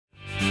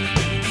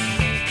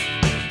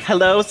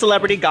Hello,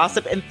 celebrity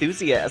gossip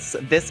enthusiasts.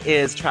 This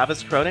is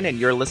Travis Cronin, and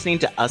you're listening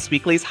to Us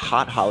Weekly's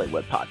Hot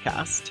Hollywood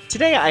podcast.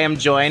 Today, I am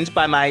joined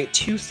by my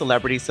two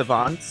celebrity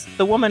savants,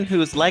 the woman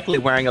who's likely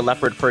wearing a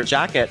leopard fur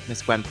jacket,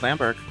 Miss Gwen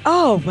Flamberg.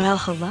 Oh, well,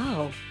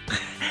 hello.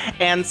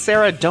 And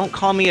Sarah, don't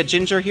call me a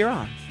ginger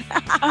Huron.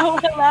 Oh,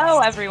 hello,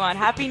 everyone.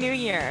 Happy New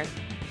Year.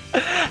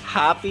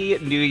 Happy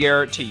New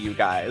Year to you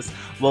guys.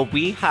 Well,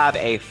 we have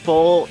a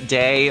full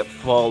day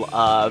full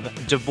of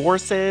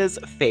divorces,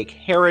 fake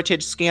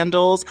heritage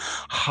scandals,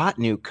 hot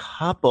new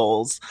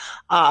couples,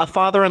 a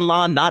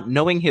father-in-law not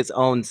knowing his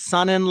own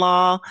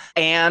son-in-law,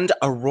 and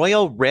a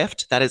royal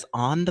rift that is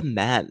on the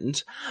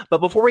mend. But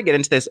before we get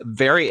into this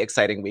very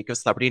exciting week of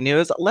celebrity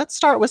news, let's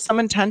start with some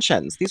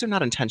intentions. These are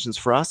not intentions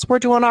for us. We're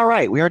doing all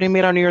right. We already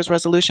made our New Year's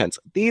resolutions.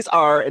 These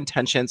are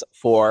intentions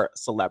for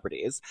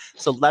celebrities.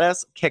 So let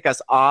us kick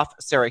us off.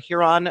 Sarah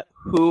Huron,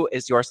 who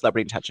is your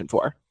celebrity intention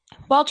for?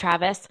 Well,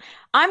 Travis,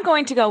 I'm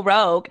going to go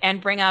rogue and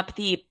bring up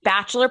the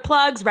Bachelor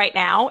plugs right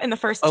now in the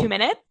first 2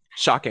 minutes.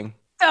 Shocking.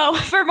 So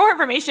for more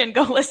information,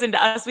 go listen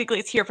to Us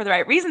Weekly's Here for the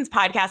Right Reasons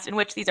podcast, in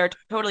which these are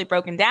totally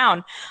broken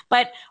down.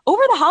 But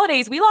over the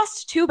holidays, we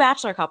lost 2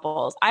 Bachelor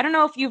couples. I don't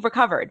know if you've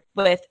recovered,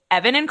 with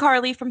Evan and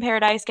Carly from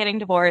Paradise getting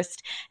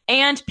divorced,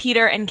 and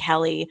Peter and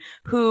Kelly,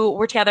 who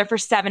were together for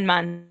 7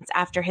 months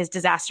after his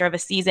disaster of a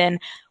season.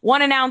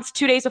 One announced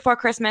 2 days before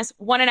Christmas,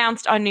 one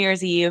announced on New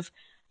Year's Eve.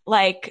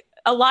 Like,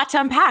 a lot to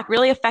unpack,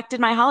 really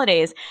affected my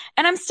holidays.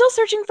 And I'm still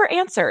searching for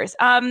answers.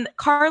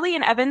 Carly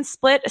and Evan's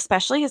split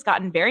especially has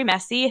gotten very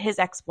messy. His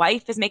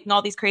ex-wife is making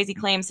all these crazy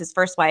claims, his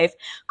first wife.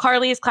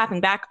 Carly is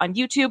clapping back on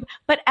YouTube,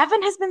 but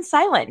Evan has been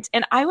silent.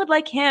 And I would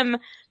like him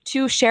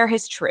to share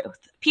his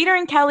truth. Peter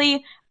and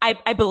Kelly,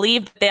 I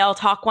believe they'll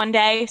talk one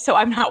day, so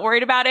I'm not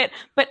worried about it.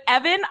 But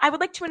Evan, I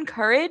would like to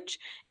encourage,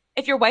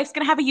 if your wife's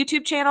going to have a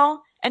YouTube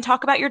channel and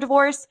talk about your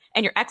divorce,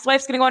 and your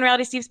ex-wife's going to go on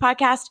Reality Steve's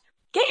podcast,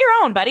 get your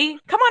own, buddy.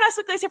 Come on, Us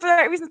Weekly's Here for the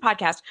Right Reasons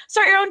podcast.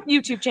 Start your own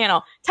YouTube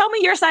channel. Tell me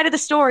your side of the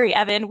story,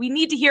 Evan. We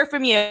need to hear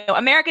from you.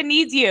 America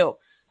needs you.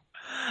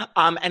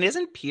 And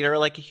isn't Peter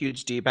like a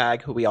huge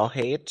D-bag who we all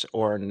hate,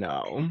 or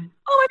no?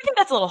 Oh, I think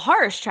that's a little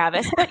harsh,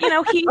 Travis. But, you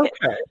know, he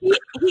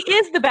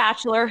is the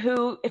Bachelor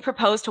who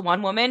proposed to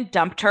one woman,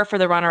 dumped her for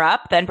the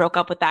runner-up, then broke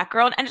up with that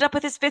girl, and ended up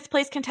with his 5th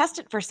place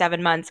contestant for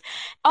 7 months,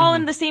 all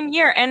in the same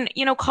year. And,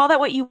 you know, call that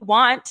what you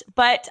want,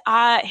 but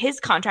his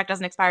contract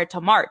doesn't expire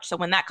till March. So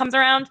when that comes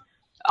around,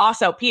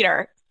 also,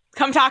 Peter,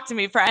 come talk to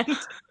me, friend.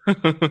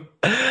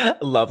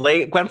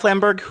 Lovely. Gwen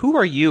Flamberg, who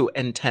are you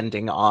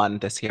intending on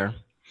this year?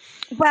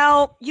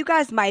 Well, you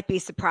guys might be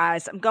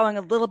surprised. I'm going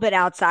a little bit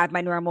outside my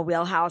normal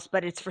wheelhouse,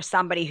 but it's for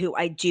somebody who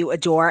I do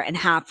adore and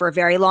have for a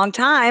very long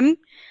time.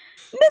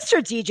 Mr.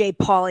 DJ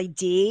Pauly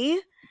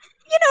D.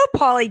 You know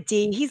Pauly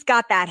D, he's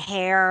got that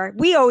hair.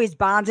 We always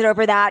bonded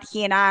over that,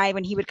 he and I,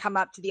 when he would come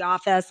up to the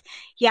office.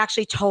 He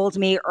actually told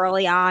me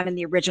early on in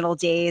the original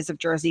days of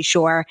Jersey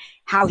Shore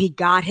how he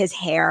got his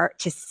hair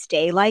to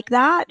stay like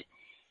that.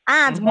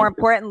 And more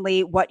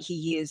importantly, what he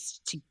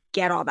used to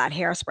get all that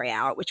hairspray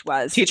out, which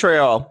was tea tree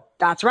oil.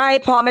 That's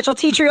right, Paul Mitchell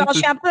tea tree oil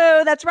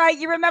shampoo. That's right.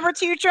 You remember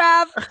too,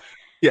 Trav?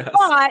 Yes.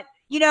 But,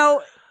 you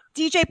know,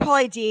 DJ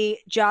Pauly D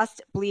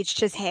just bleached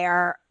his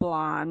hair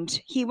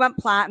blonde. He went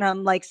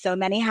platinum like so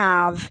many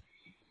have.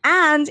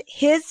 And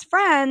his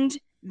friend,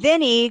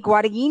 Vinny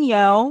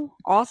Guadagnino,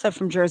 also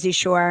from Jersey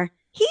Shore,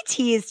 he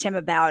teased him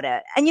about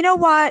it. And you know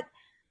what?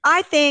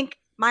 I think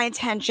my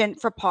intention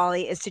for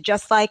Pauly is to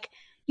just like,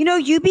 you know,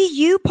 you be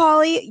you,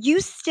 Pauly.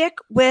 You stick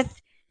with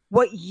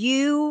what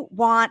you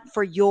want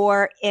for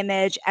your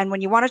image. And when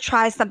you want to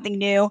try something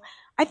new,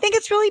 I think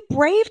it's really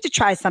brave to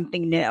try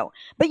something new.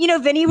 But, you know,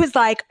 Vinny was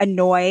like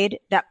annoyed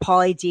that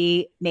Pauly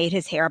D made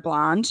his hair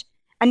blonde,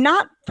 and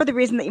not for the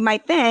reason that you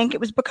might think. It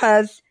was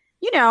because,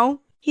 you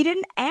know, he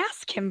didn't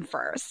ask him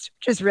first,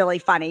 which is really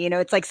funny. You know,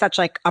 it's like such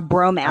like a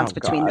bromance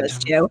between those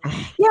two.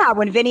 Yeah.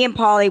 When Vinny and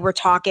Pauly were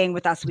talking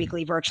with Us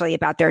Weekly virtually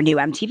about their new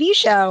MTV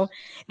show,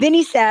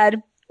 Vinny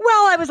said,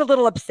 well, I was a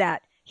little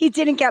upset. He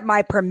didn't get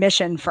my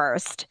permission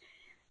first.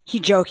 He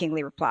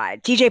jokingly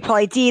replied. DJ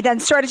Pauly D then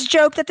started to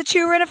joke that the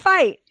two were in a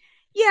fight.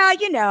 Yeah,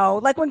 you know,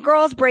 like when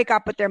girls break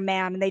up with their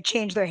man and they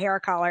change their hair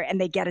color and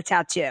they get a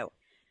tattoo.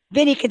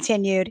 Vinny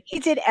continued, he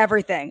did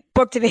everything.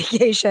 Booked a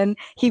vacation.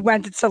 He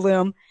went to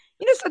Tulum.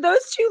 You know, so those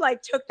two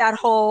like took that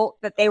whole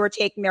that they were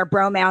taking their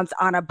bromance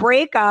on a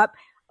breakup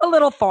a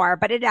little far,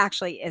 but it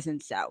actually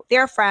isn't so.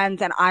 They're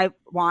friends, and I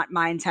want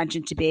my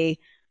intention to be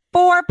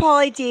for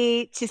Pauly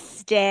D to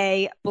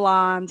stay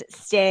blonde,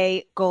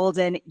 stay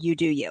golden. You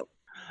do you.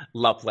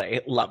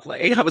 Lovely,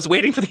 lovely. I was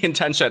waiting for the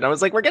intention. I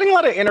was like, we're getting a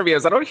lot of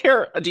interviews. I don't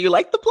hear. Do you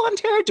like the blonde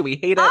hair? Do we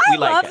hate it? I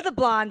love the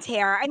blonde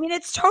hair. I mean,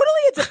 it's totally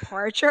a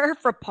departure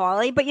for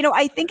Pauly, but you know,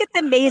 I think it's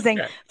amazing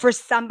for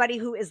somebody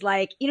who is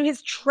like, you know,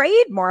 his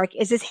trademark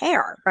is his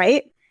hair,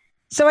 right?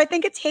 So I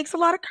think it takes a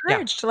lot of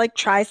courage to like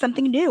try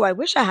something new. I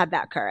wish I had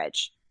that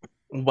courage.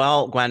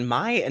 Well, Gwen,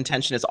 my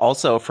intention is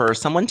also for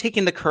someone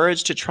taking the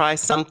courage to try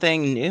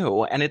something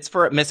new, and it's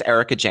for Miss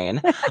Erica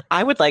Jane.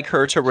 I would like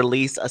her to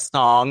release a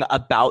song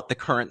about the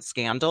current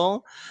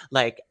scandal,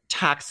 like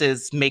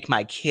Taxes Make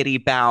My Kitty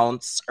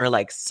Bounce or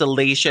like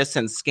Salacious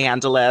and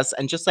Scandalous,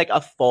 and just like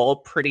a full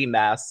Pretty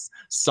Mess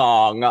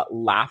song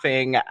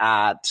laughing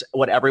at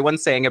what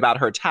everyone's saying about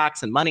her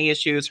tax and money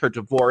issues, her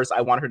divorce. I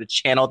want her to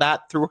channel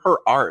that through her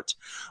art,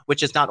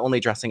 which is not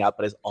only dressing up,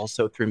 but is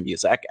also through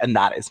music. And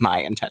that is my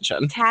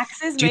intention.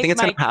 Taxes Do you think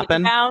it's going to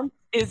happen?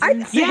 Is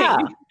insane. Yeah.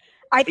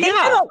 I think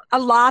that a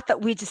lot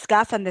that we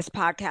discuss on this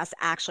podcast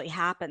actually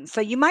happens.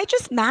 So you might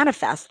just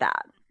manifest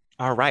that.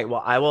 All right.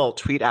 Well, I will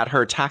tweet at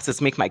her,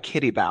 Taxes Make My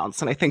Kitty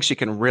Bounce. And I think she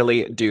can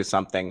really do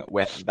something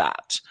with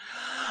that.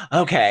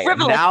 Okay.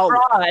 Frivolous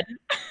fraud.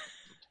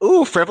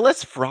 Ooh,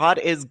 frivolous fraud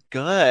is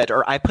good.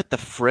 Or I put the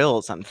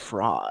frills on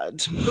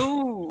fraud.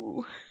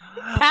 Ooh.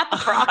 Pat the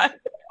fraud.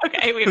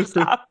 Okay, we have to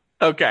stop.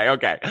 Okay.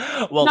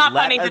 Well, not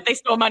funny that they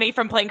stole money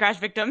from plane crash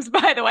victims,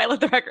 by the way, let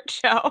the record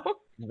show.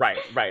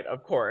 Right,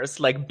 of course.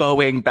 Like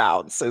Boeing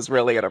bounce is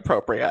really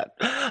inappropriate.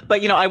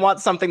 But, I want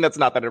something that's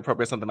not that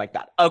inappropriate, something like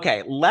that.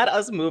 Okay, let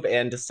us move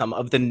into some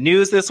of the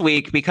news this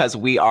week because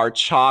we are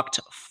chocked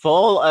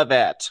full of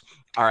it.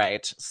 All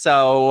right,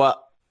 so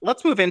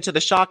let's move into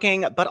the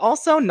shocking, but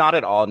also not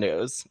at all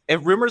news.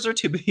 If rumors are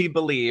to be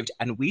believed,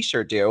 and we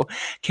sure do,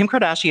 Kim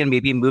Kardashian may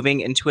be moving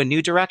into a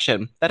new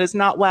direction that is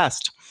not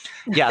West.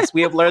 Yes,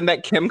 we have learned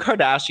that Kim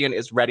Kardashian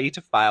is ready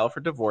to file for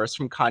divorce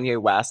from Kanye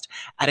West,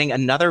 adding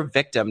another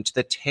victim to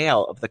the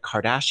tale of the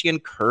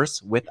Kardashian curse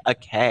with a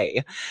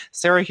K.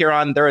 Sarah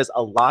Huron, there is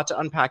a lot to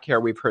unpack here.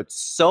 We've heard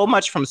so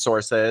much from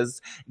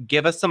sources.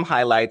 Give us some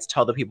highlights.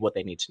 Tell the people what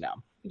they need to know.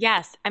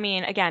 Yes. I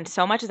mean, again,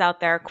 so much is out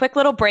there. Quick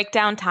little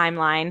breakdown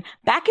timeline.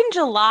 Back in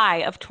July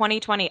of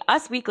 2020,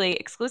 Us Weekly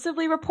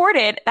exclusively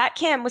reported that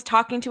Kim was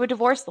talking to a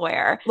divorce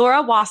lawyer,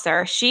 Laura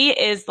Wasser. She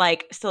is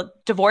like still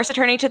divorce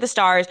attorney to the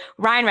stars,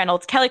 Ryan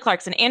Reynolds, Kelly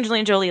Clarkson,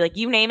 Angelina Jolie, like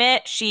you name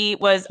it. She's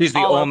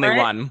the only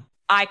one.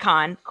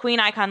 Icon, queen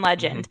icon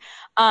legend.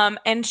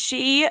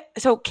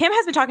 So Kim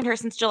has been talking to her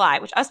since July,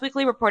 which Us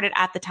Weekly reported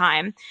at the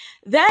time.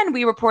 Then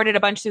we reported a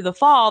bunch through the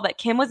fall that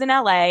Kim was in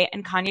LA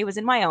and Kanye was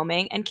in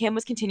Wyoming, and Kim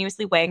was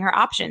continuously weighing her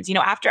options.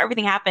 After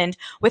everything happened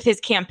with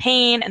his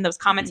campaign and those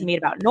comments he made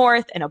about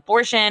North and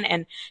abortion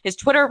and his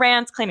Twitter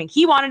rants claiming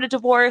he wanted a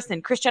divorce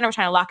and Kris Jenner was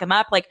trying to lock him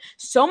up, like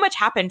so much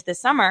happened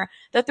this summer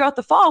that throughout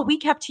the fall, we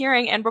kept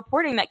hearing and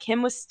reporting that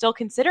Kim was still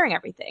considering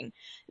everything.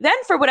 Then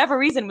for whatever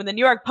reason, when the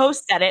New York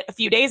Post said it a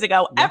few days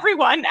ago,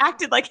 everyone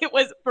acted like it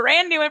was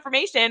brand new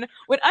information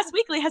when Us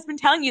Weekly has been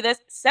telling you this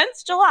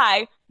since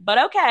July, but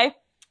okay.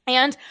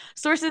 And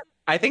sources,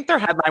 I think their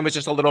headline was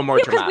just a little more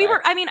dramatic. Because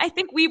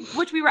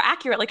we were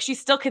accurate. Like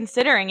she's still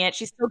considering it.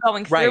 She's still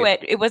going through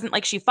it. It wasn't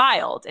like she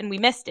filed and we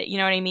missed it. You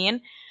know what I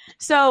mean?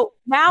 So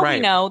now we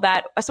know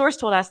that a source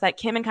told us that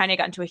Kim and Kanye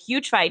got into a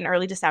huge fight in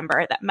early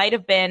December. That might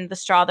have been the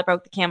straw that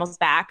broke the camel's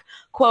back.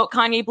 Quote,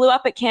 Kanye blew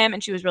up at Kim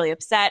and she was really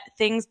upset.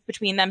 Things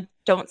between them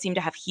don't seem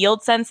to have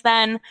healed since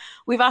then.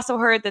 We've also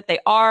heard that they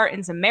are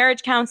in some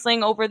marriage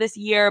counseling over this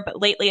year,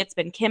 but lately it's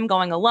been Kim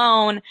going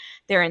alone.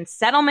 They're in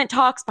settlement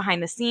talks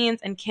behind the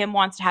scenes, and Kim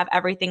wants to have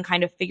everything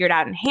kind of figured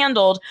out and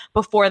handled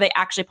before they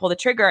actually pull the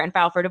trigger and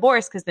file for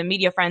divorce, because the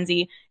media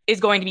frenzy is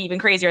going to be even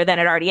crazier than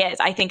it already is.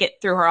 I think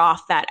it threw her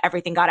off that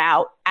everything got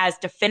out as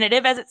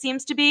definitive as it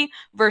seems to be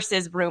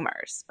versus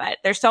rumors, but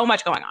there's so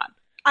much going on.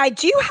 I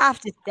do have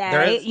to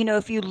say,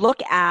 if you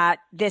look at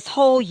this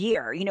whole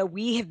year,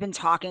 we have been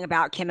talking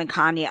about Kim and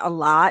Kanye a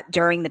lot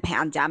during the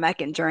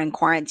pandemic and during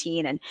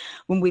quarantine. And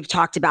when we've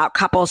talked about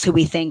couples who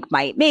we think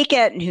might make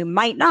it and who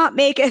might not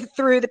make it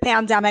through the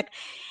pandemic,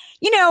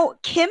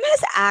 Kim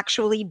has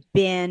actually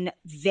been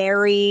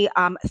very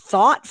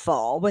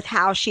thoughtful with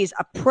how she's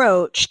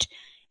approached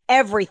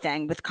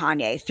everything with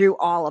Kanye through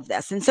all of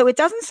this. And so it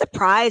doesn't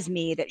surprise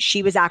me that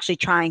she was actually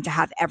trying to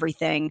have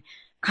everything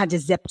kind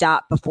of zipped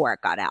up before it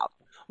got out.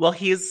 Well,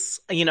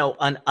 he's,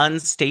 an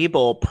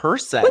unstable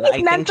person. Well,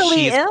 he's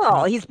mentally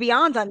ill. He's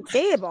beyond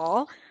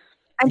unstable.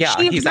 And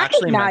she's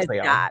recognized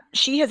that.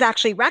 She has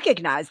actually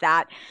recognized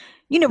that,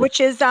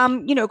 which is,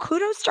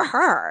 kudos to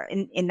her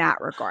in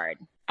that regard.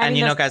 And,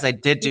 guys, I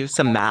did do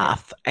some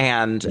math.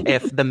 And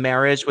if the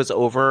marriage was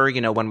over,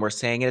 when we're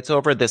saying it's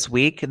over this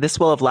week, this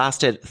will have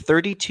lasted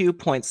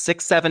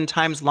 32.67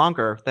 times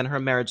longer than her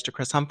marriage to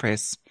Chris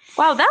Humphries.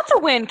 Wow, that's a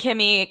win,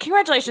 Kimmy.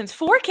 Congratulations.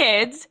 4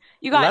 kids.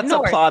 You got Let's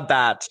North, applaud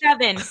that.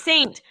 7,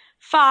 Saint,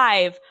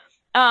 5,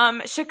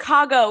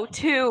 Chicago,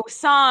 2,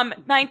 Psalm,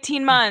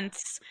 19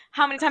 months.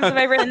 How many times have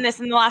I written this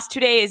in the last 2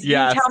 days?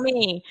 Yes. You tell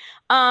me.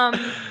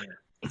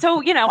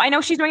 So, I know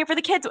she's doing it for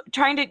the kids,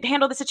 trying to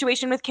handle the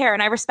situation with care.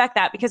 And I respect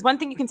that, because one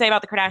thing you can say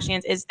about the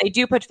Kardashians is they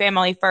do put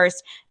family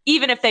first,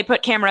 even if they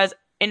put cameras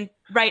in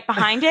right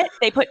behind it.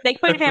 They put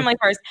family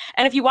first.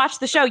 And if you watch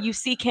the show, you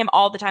see Kim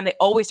all the time. They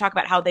always talk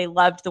about how they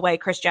loved the way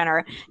Kris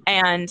Jenner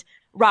and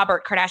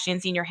Robert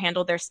Kardashian Sr.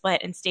 handled their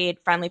split and stayed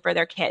friendly for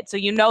their kids. So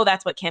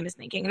that's what Kim is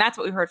thinking. And that's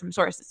what we heard from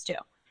sources too.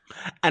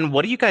 And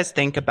what do you guys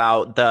think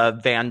about the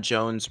Van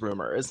Jones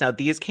rumors? Now,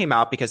 these came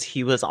out because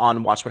he was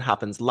on Watch What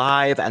Happens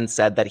Live and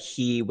said that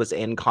he was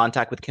in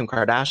contact with Kim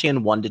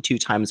Kardashian 1 to 2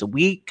 times a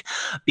week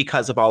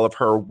because of all of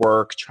her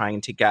work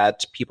trying to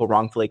get people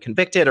wrongfully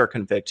convicted or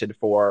convicted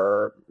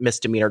for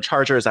misdemeanor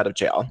charges out of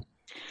jail.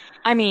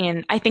 I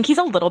mean, I think he's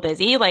a little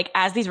busy. Like,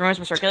 as these rumors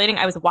were circulating,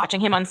 I was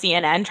watching him on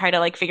CNN try to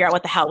like figure out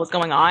what the hell was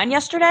going on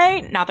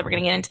yesterday. Not that we're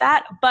gonna get into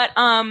that, but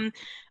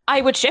I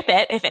would ship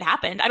it if it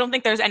happened. I don't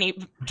think there's any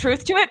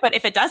truth to it, but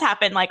if it does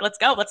happen, like, let's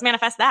go. Let's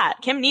manifest that.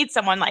 Kim needs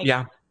someone like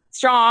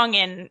strong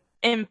and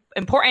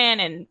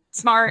important and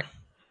smart.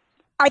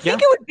 I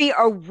think it would be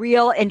a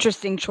real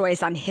interesting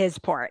choice on his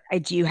part, I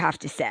do have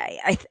to say.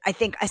 I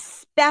think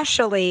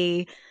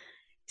especially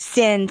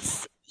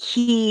since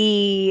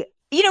he,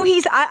 you know,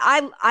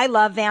 I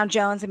love Van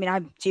Jones. I mean,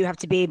 I do have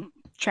to be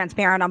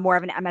transparent. I'm more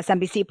of an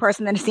MSNBC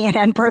person than a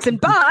CNN person,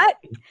 but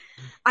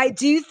I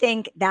do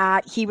think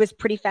that he was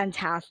pretty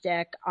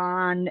fantastic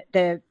on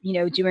the, you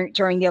know,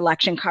 during the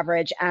election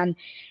coverage. And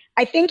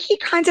I think he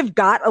kind of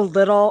got a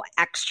little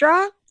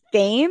extra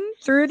fame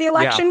through the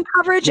election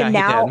coverage. And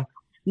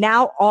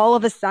now all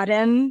of a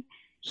sudden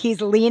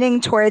he's leaning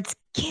towards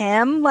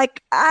Kim.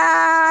 Like,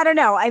 I don't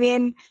know. I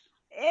mean,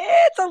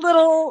 it's a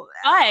little,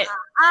 I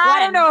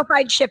don't know if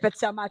I'd ship it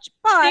so much,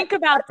 but think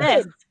about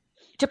this.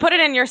 To put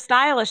it in your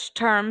stylish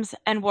terms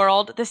and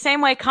world, the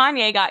same way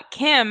Kanye got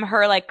Kim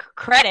her like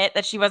credit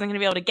that she wasn't going to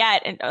be able to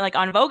get and like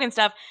on Vogue and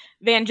stuff,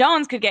 Van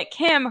Jones could get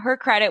Kim her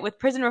credit with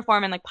prison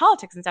reform and like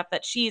politics and stuff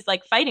that she's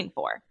like fighting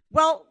for.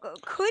 Well,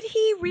 could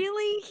he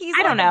really? He's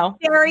I don't know.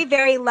 A very,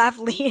 very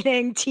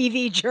left-leaning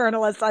TV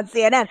journalist on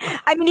CNN.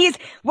 I mean,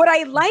 what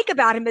I like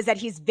about him is that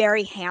he's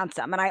very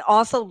handsome. And I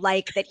also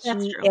like that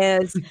he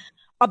is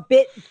a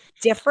bit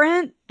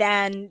different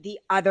than the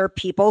other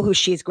people who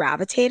she's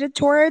gravitated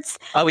towards.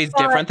 Oh, he's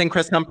different than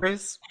Chris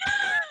Humphries?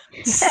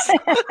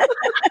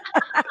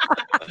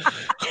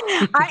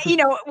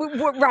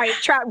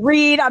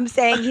 Reed, I'm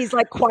saying he's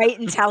like quite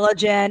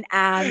intelligent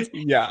and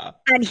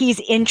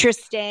he's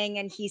interesting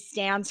and he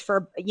stands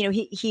for, you know,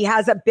 he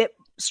has a bit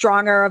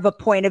stronger of a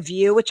point of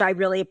view, which I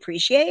really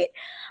appreciate.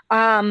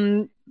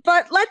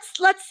 But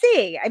let's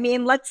see. I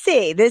mean, let's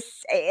see.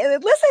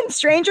 Listen,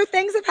 stranger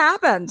things have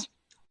happened.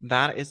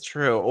 That is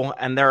true.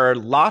 And there are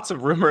lots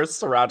of rumors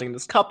surrounding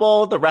this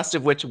couple, the rest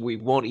of which we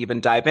won't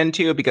even dive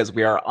into because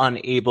we are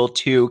unable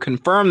to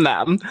confirm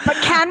them. But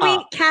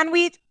can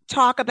we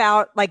talk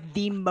about like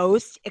the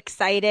most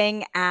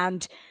exciting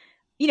and,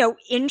 you know,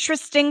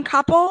 interesting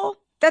couple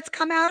that's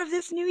come out of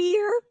this new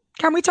year?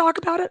 Can we talk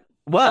about it?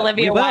 What?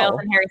 Olivia Wilde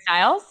and Harry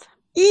Styles?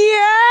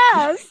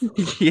 Yes.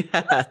 Yes.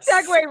 Let's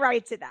segue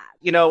right to that.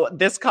 You know,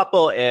 this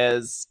couple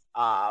is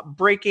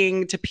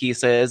breaking to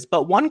pieces,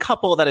 but one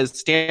couple that is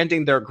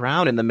standing their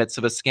ground in the midst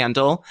of a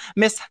scandal,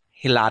 Miss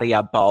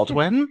Hilaria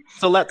Baldwin.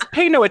 So let's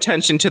pay no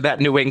attention to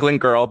that New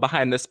England girl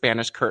behind the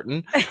Spanish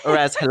curtain, or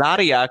as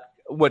Hilaria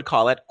would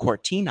call it,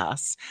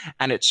 Cortinas.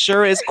 And it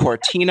sure is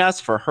Cortinas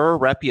for her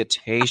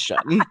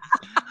reputation.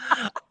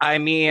 I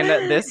mean,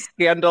 this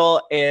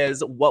scandal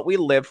is what we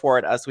live for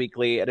at Us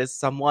Weekly. It is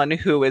someone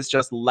who is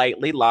just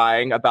lightly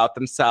lying about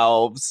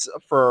themselves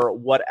for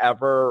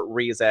whatever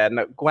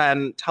reason.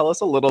 Gwen, tell us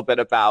a little bit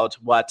about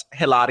what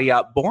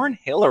Hilaria, born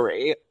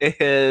Hillary,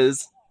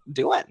 is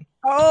doing.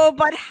 Oh,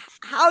 but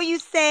how you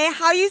say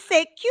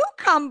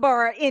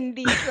cucumber in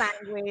this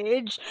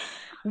language?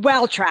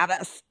 Well,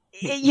 Travis,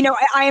 you know,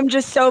 I am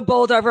just so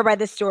bowled over by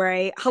this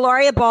story.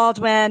 Hilaria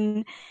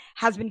Baldwin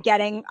has been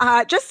getting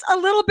just a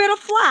little bit of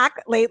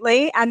flack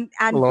lately, and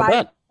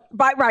by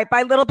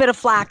a little bit of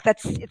flack,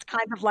 it's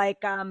kind of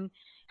like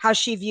how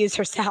she views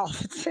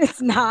herself.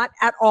 It's not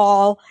at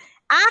all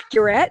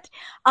accurate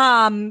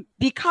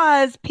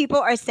because people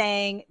are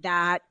saying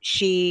that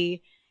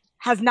she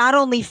has not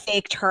only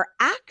faked her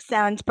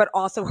accent but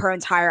also her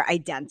entire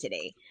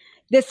identity.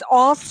 This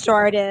all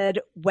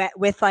started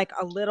with like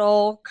a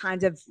little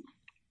kind of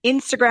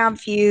Instagram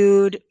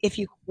feud, if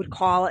you would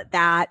call it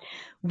that,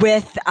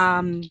 with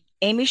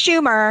Amy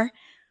Schumer,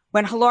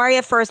 when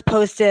Hilaria first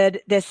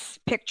posted this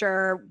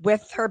picture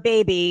with her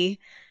baby,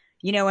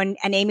 you know, and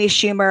Amy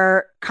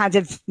Schumer kind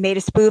of made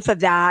a spoof of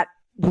that,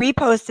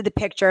 reposted the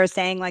picture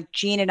saying like,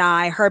 Jean and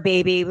I, her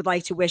baby, would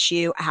like to wish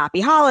you a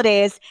happy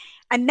holidays.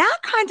 And that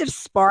kind of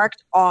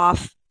sparked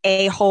off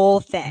a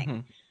whole thing. Mm-hmm.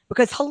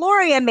 Because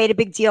Hilaria made a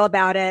big deal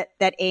about it,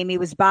 that Amy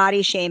was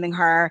body shaming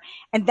her.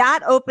 And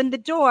that opened the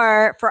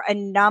door for a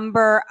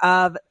number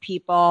of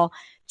people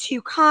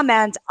to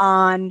comment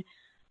on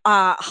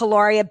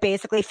Hilaria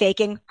basically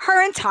faking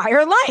her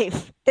entire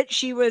life, that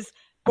she was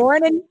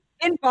born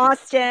in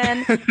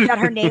Boston, that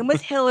her name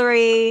was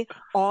Hillary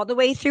all the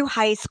way through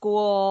high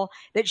school,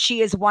 that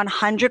she is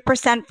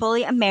 100%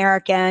 fully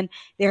American.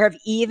 There have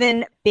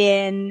even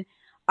been,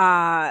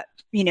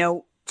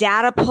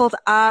 data pulled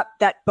up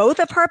that both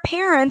of her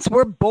parents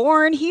were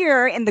born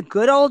here in the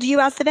good old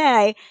US of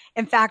A.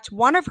 In fact,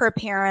 one of her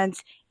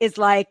parents is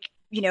like,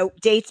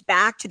 dates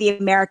back to the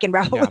American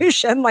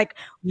Revolution, like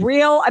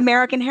real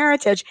American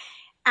heritage.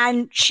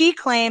 And she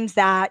claims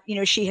that,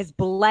 she has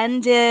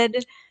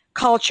blended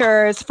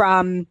cultures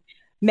from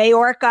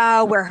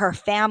Majorca, where her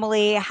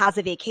family has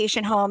a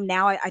vacation home.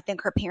 Now I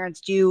think her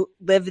parents do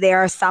live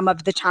there some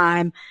of the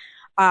time.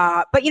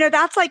 But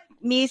that's like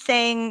me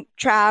saying,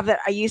 Trav, that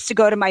I used to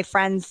go to my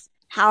friend's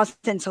house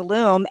in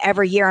Tulum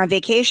every year on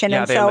vacation. Yeah,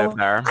 and they so live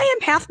there. I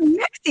am half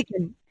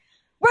Mexican.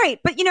 Right.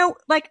 But,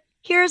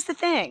 Here's the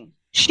thing.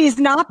 She's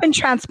not been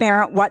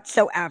transparent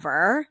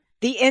whatsoever.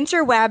 The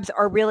interwebs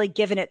are really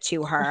giving it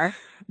to her.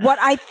 What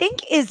I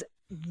think is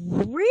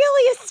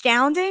really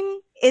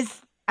astounding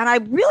is, and I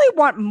really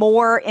want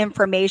more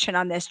information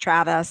on this,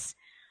 Travis.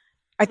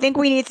 I think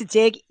we need to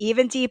dig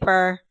even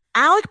deeper.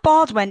 Alec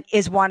Baldwin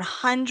is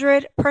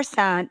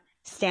 100%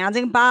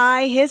 standing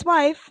by his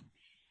wife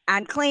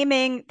and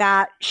claiming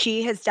that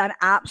she has done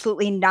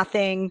absolutely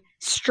nothing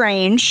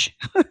strange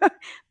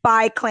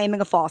by claiming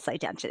a false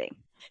identity.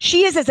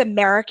 She is as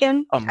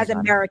American as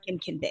American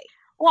can be.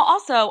 Well,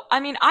 also, I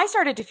mean, I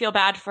started to feel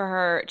bad for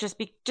her just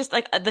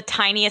like the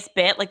tiniest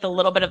bit, like the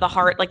little bit of the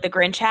heart, like the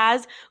Grinch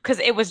has, because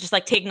it was just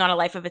like taking on a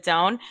life of its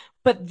own.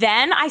 But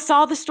then I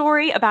saw the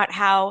story about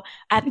how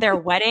at their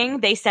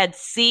wedding, they said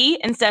 "see"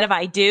 instead of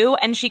 "I do."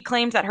 And she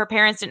claims that her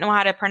parents didn't know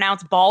how to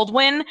pronounce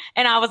Baldwin.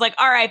 And I was like,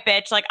 all right,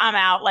 bitch, like I'm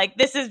out. Like,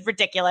 this is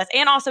ridiculous.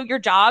 And also your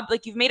job,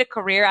 like you've made a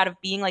career out of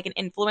being like an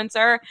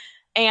influencer.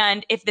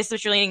 And if this is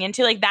what you're leaning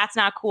into, like, that's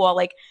not cool.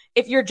 Like,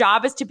 if your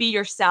job is to be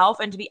yourself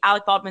and to be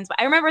Alec Baldwin's,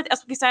 I remember at the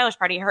SLP Stylish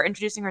Party, her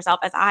introducing herself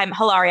as I'm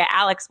Hilaria,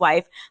 Alec's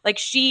wife. Like,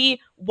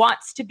 she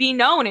wants to be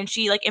known, and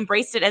she like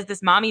embraced it as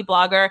this mommy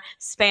blogger,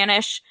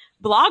 Spanish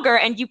blogger.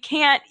 And you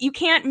can't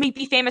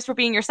be famous for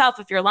being yourself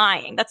if you're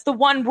lying. That's the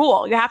one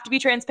rule. You have to be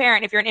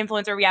transparent if you're an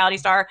influencer, reality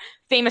star,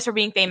 famous for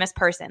being famous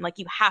person. Like,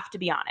 you have to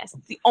be honest.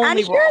 It's the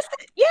only rule.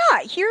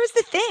 Here's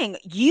the thing.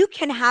 You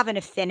can have an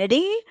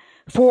affinity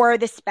for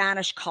the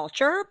Spanish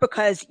culture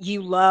because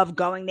you love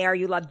going there,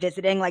 you love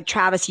visiting. Like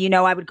Travis,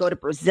 I would go to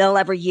Brazil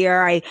every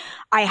year.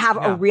 I have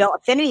a real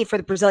affinity for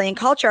the Brazilian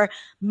culture.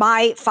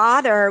 My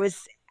father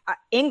was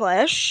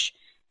English,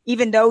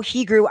 even though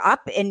he grew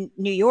up in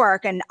New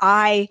York, and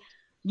I,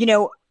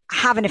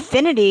 have an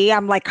affinity.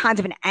 I'm like kind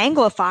of an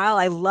Anglophile.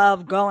 I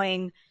love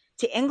going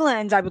to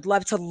England. I would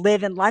love to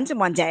live in London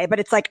one day, but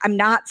it's like, I'm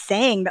not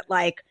saying that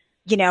like,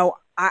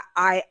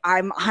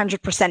 I'm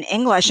 100%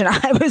 English and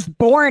I was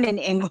born in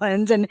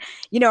England, and,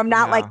 I'm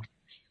not like,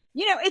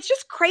 it's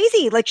just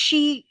crazy. Like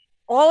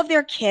all of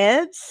their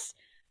kids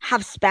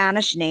have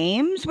Spanish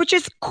names, which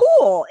is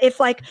cool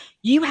if like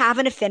you have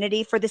an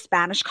affinity for the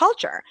Spanish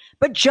culture,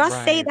 but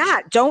just say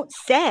that. Don't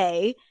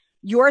say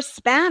you're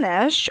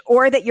Spanish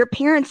or that your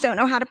parents don't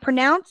know how to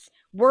pronounce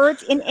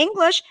words in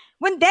English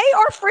when they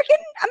are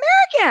freaking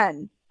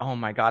American. Oh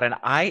my God. And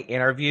I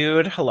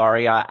interviewed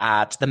Hilaria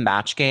at the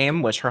Match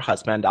Game, which her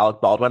husband,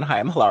 Alec Baldwin, hi,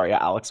 I'm Hilaria,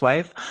 Alec's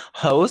wife,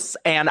 hosts.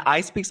 And I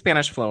speak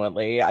Spanish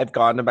fluently. I've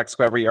gone to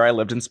Mexico every year. I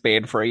lived in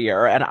Spain for a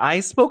year. And I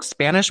spoke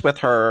Spanish with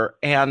her.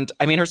 And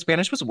I mean, her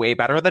Spanish was way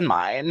better than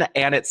mine.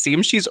 And it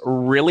seems she's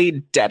really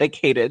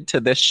dedicated to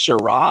this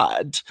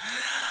charade.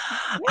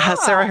 Yeah.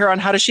 Sarah Huron,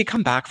 how does she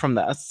come back from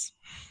this?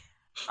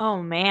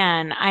 Oh,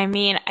 man. I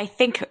mean, I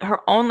think her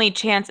only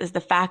chance is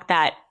the fact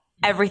that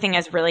everything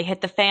has really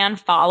hit the fan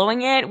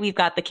following it. We've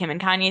got the Kim and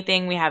Kanye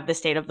thing. We have the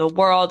state of the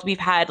world. We've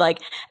had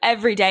like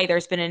every day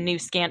there's been a new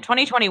scandal.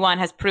 2021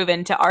 has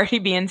proven to already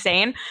be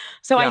insane.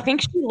 So I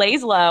think she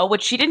lays low,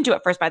 which she didn't do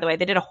at first, by the way.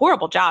 They did a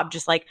horrible job.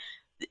 Just like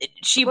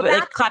she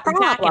like clapped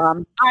back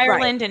in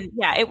Ireland. And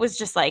yeah, it was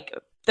just like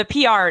the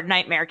PR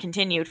nightmare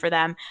continued for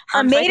them.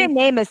 Her maiden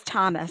name is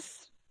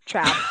Thomas,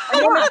 Trav.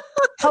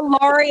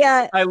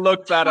 Hilaria. I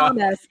looked that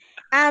Thomas. up.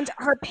 And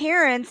her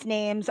parents'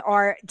 names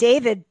are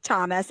David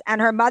Thomas, and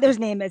her mother's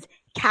name is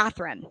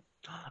Catherine.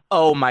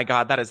 Oh my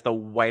God, that is the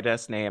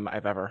whitest name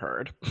I've ever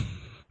heard.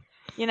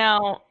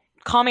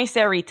 Call me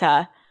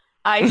Sarita.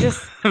 I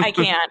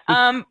can't.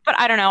 But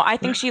I don't know. I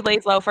think she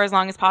lays low for as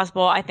long as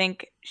possible. I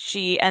think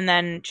and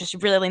then just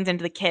really leans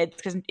into the kids,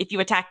 because if you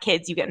attack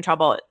kids, you get in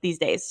trouble these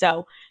days.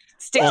 So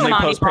stick to mommy.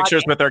 Only post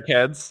pictures with their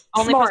kids.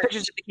 Only post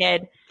pictures with the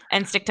kid.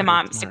 And stick to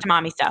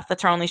mommy stuff.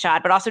 That's her only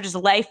shot. But also just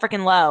lay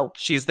freaking low.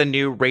 She's the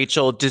new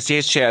Rachel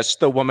Dizicic,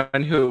 the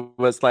woman who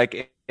was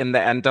like in the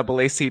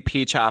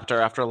NAACP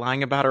chapter after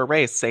lying about her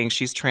race, saying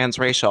she's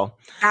transracial.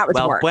 That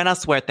was work. Buena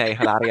suerte,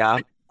 Hilaria.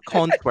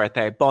 Con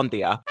suerte. Bon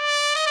dia.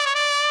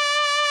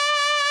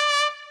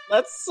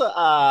 Let's,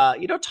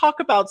 talk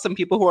about some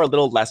people who are a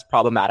little less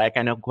problematic.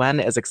 I know Gwen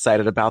is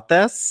excited about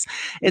this.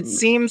 It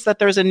seems that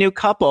there's a new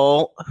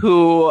couple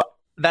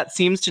that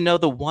seems to know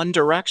the one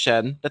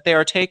direction that they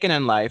are taken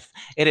in life.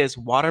 It is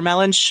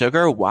Watermelon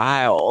Sugar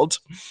Wilde.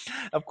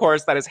 Of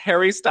course, that is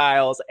Harry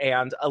Styles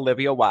and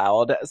Olivia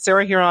Wilde.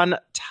 Sarah Huron,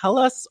 tell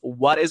us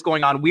what is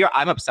going on.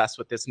 I'm obsessed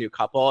with this new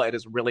couple. It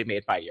has really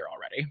made my year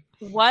already.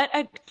 What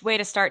a way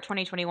to start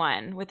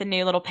 2021 with a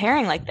new little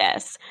pairing like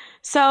this.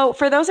 So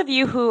for those of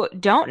you who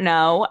don't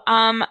know,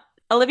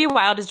 Olivia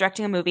Wilde is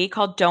directing a movie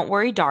called Don't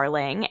Worry,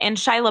 Darling, and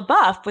Shia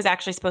LaBeouf was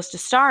actually supposed to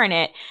star in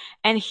it,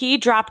 and he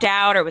dropped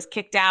out or was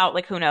kicked out.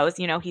 Like, who knows?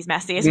 He's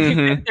messy, as we've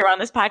been through on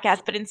this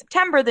podcast. But in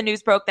September, the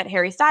news broke that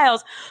Harry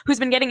Styles, who's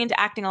been getting into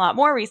acting a lot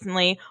more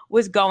recently,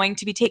 was going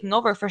to be taking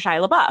over for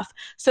Shia LaBeouf.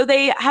 So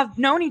they have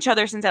known each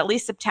other since at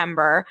least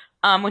September,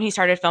 when he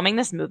started filming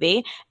this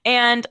movie.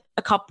 And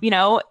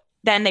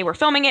then they were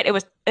filming it. It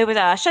was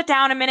shut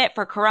down a minute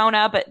for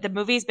Corona, but the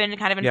movie's been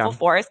kind of in full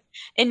force.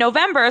 In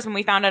November is when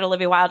we found out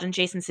Olivia Wilde and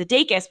Jason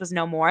Sudeikis was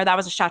no more. That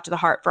was a shot to the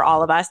heart for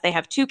all of us. They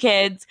have 2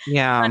 kids.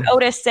 Son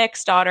Otis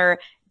 6, daughter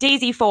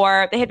Daisy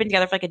 4. They had been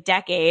together for like a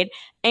decade.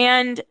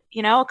 And,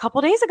 a couple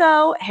days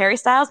ago, Harry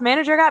Styles'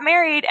 manager got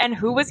married. And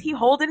who was he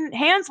holding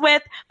hands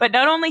with? But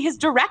not only his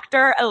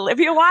director,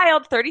 Olivia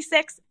Wilde,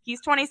 36,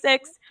 he's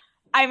 26.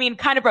 I mean,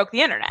 kind of broke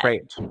the internet.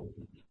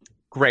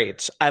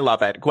 Great. I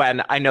love it.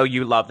 Gwen, I know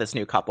you love this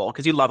new couple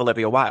because you love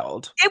Olivia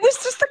Wilde. It was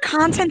just the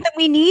content that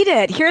we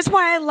needed. Here's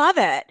why I love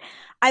it.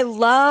 I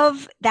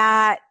love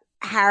that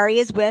Harry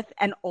is with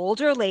an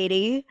older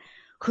lady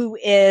who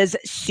is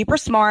super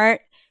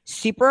smart,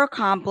 super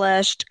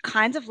accomplished,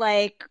 kind of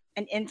like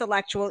an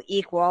intellectual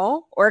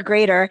equal or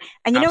greater.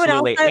 And you Absolutely.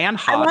 know what else? And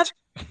hot.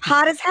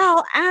 Hot as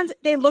hell. And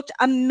they looked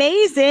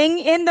amazing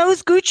in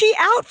those Gucci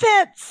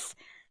outfits.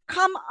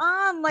 Come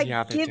on.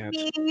 Give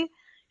me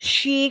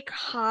chic,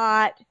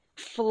 hot,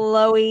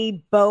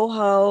 flowy,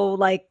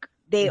 boho.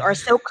 They are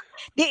so,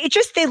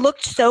 they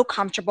looked so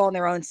comfortable in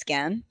their own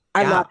skin.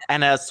 I love it.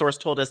 And a source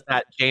told us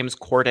that James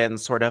Corden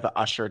sort of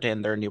ushered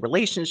in their new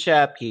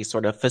relationship. He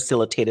sort of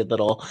facilitated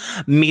little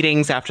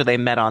meetings after they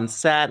met on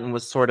set and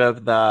was sort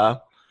of the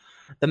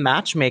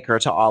matchmaker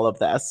to all of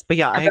this. But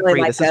yeah, I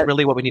agree. This is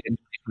really what we need in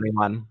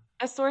 2021.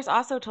 A source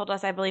also told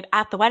us, I believe,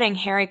 at the wedding,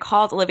 Harry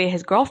called Olivia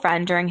his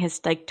girlfriend during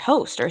his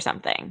toast or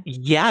something.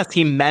 Yes,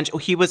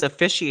 he was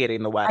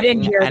officiating the wedding. I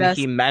didn't hear this.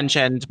 He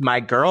mentioned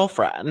my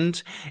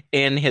girlfriend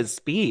in his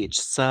speech.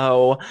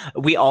 So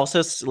we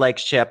also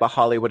ship a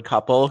Hollywood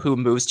couple who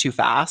moves too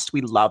fast. We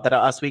love that at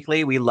Us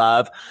Weekly. We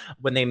love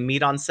when they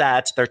meet on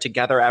set, they're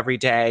together every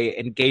day,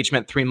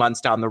 engagement 3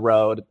 months down the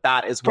road.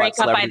 That is what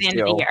celebrities do. Break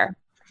up by the end of the year.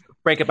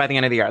 Break it by the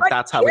end of the year.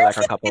 That's how we like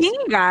our couples. Thing,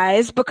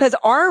 guys, because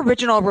our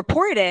original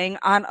reporting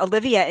on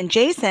Olivia and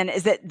Jason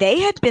is that they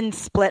had been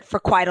split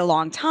for quite a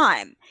long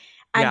time.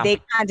 And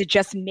they kind of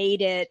just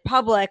made it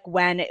public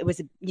when it was,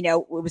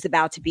 it was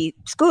about to be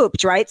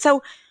scooped, right?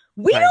 So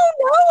we don't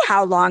know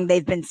how long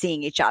they've been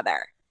seeing each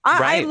other.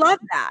 I love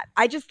that.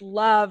 I just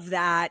love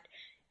that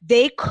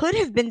they could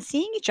have been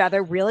seeing each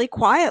other really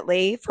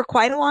quietly for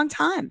quite a long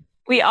time.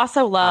 We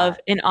also love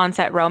an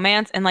on-set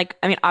romance. And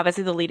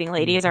obviously the leading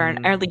ladies are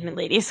leading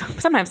ladies,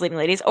 sometimes leading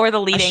ladies, or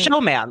the leading... A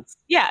showmance.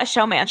 Yeah, a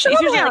showmance.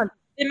 It's usually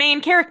the main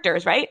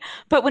characters, right?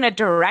 But when a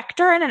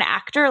director and an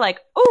actor,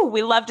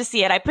 we love to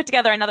see it. I put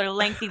together another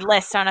lengthy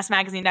list on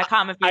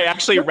usmagazine.com. I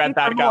actually read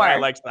that, guy. I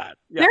liked that.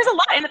 Yeah. There's a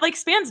lot, and it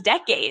spans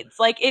decades.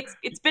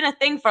 It's been a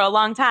thing for a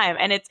long time,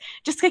 and it's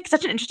just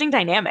such an interesting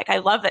dynamic. I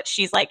love that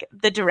she's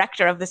the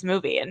director of this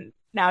movie and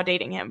now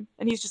dating him,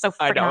 and he's just so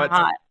freaking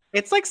hot.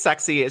 It's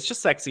sexy. It's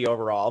just sexy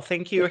overall.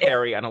 Thank you,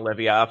 Harry and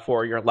Olivia,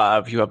 for your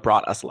love. You have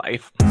brought us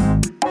life.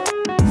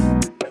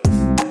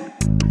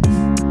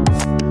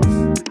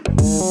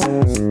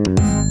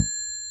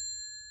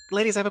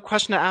 Ladies, I have a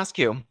question to ask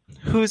you.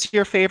 Who's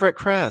your favorite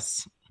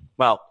Chris?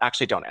 Well,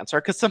 actually, don't answer,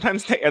 because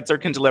sometimes the answer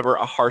can deliver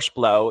a harsh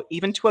blow,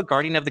 even to a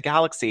Guardian of the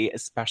Galaxy,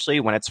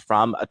 especially when it's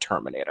from a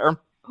Terminator.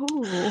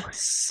 Ooh.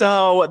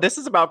 So this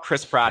is about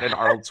Chris Pratt and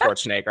Arnold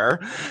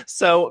Schwarzenegger.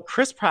 So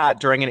Chris Pratt,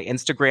 during an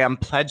Instagram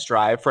pledge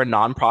drive for a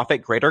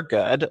nonprofit greater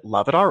good,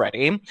 love it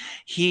already,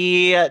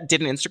 he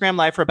did an Instagram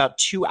live for about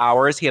 2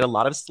 hours. He had a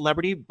lot of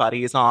celebrity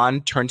buddies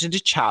on, turned into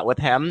chat with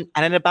him.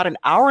 And in about an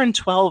hour and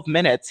 12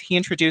 minutes, he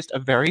introduced a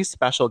very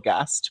special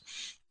guest.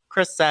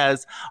 Chris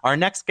says, our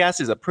next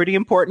guest is a pretty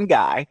important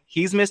guy.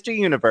 He's Mr.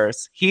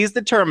 Universe. He's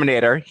the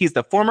Terminator. He's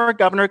the former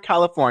governor of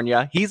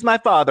California. He's my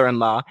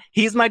father-in-law.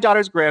 He's my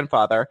daughter's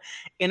grandfather.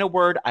 In a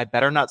word, I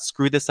better not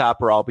screw this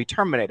up or I'll be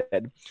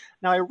terminated.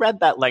 Now, I read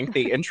that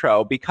lengthy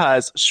intro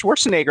because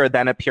Schwarzenegger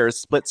then appears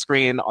split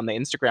screen on the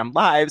Instagram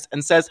lives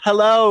and says,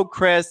 hello,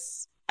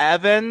 Chris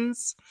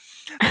Evans.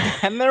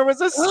 And there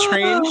was a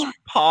strange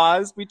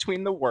pause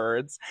between the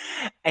words.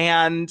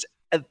 And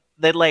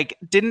that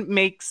didn't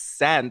make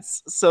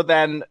sense. So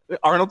then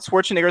Arnold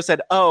Schwarzenegger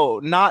said, oh,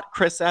 not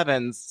Chris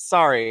Evans.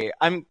 Sorry,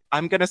 I'm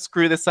going to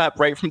screw this up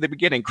right from the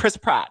beginning. Chris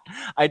Pratt.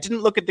 I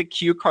didn't look at the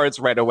cue cards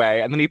right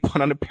away. And then he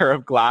put on a pair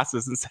of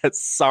glasses and said,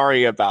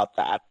 sorry about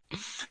that.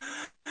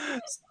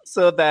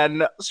 So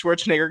then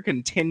Schwarzenegger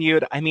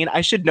continued,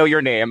 I should know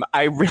your name.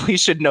 I really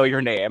should know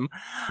your name.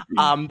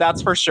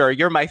 That's for sure.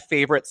 You're my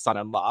favorite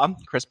son-in-law.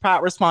 Chris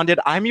Pratt responded,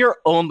 I'm your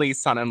only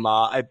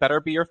son-in-law. I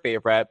better be your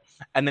favorite.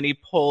 And then he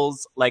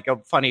pulls a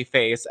funny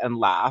face and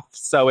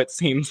laughs. So it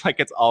seems like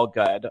it's all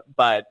good.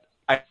 But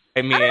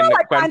Gwen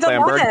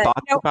Flamberg,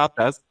 thoughts about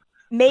this?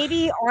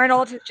 Maybe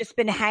Arnold has just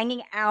been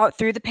hanging out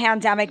through the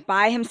pandemic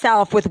by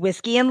himself with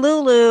Whiskey and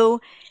Lulu,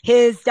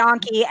 his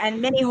donkey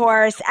and mini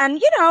horse.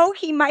 And,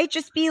 he might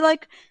just be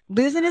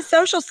losing his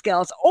social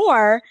skills.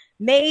 Or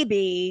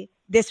maybe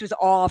this was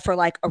all for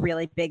a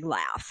really big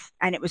laugh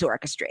and it was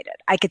orchestrated.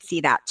 I could see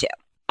that too.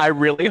 I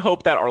really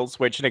hope that Arnold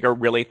Schwarzenegger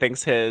really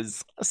thinks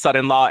his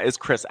son-in-law is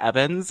Chris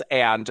Evans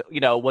and,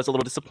 was a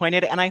little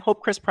disappointed. And I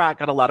hope Chris Pratt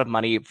got a lot of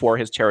money for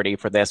his charity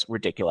for this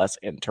ridiculous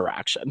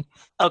interaction.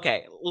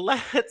 Okay,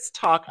 let's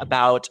talk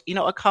about,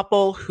 a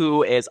couple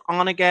who is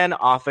on again,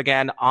 off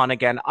again, on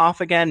again,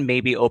 off again,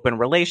 maybe open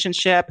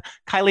relationship,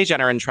 Kylie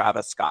Jenner and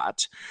Travis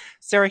Scott.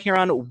 Sarah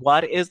Huron,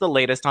 what is the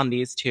latest on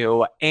these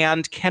two?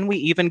 And can we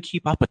even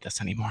keep up with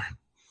this anymore?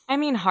 I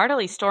mean,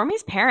 heartily,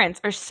 Stormi's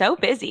parents are so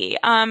busy.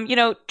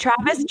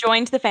 Travis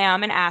joined the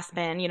fam in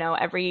Aspen.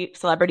 Every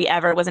celebrity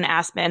ever was in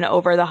Aspen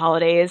over the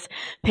holidays.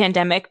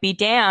 Pandemic be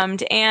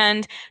damned.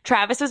 And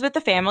Travis was with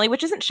the family,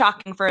 which isn't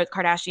shocking for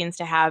Kardashians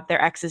to have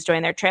their exes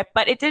join their trip,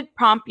 but it did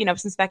prompt,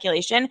 some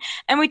speculation.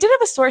 And we did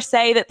have a source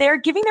say that they're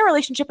giving their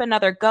relationship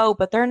another go,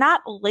 but they're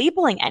not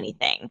labeling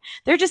anything.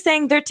 They're just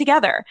saying they're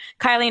together.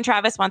 Kylie and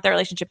Travis want their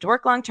relationship to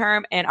work long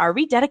term and are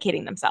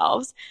rededicating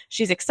themselves.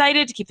 She's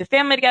excited to keep the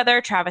family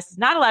together. Travis is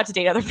not allowed to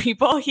date other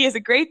people. He is a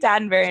great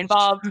dad and very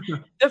involved.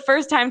 The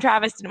first time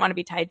Travis didn't want to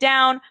be tied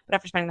down, but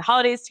after spending the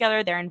holidays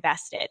together, they're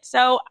invested.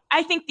 So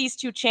I think these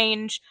two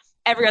change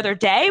every other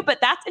day, but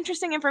that's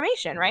interesting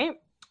information, right?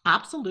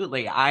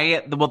 Absolutely.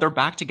 They're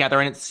back together,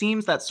 and it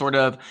seems that sort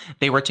of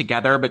they were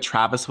together, but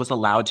Travis was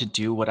allowed to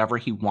do whatever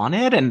he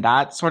wanted. And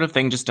that sort of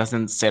thing just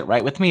doesn't sit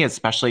right with me,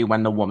 especially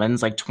when the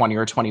woman's like 20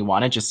 or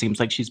 21. It just seems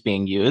like she's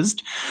being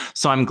used.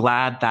 So I'm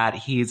glad that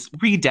he's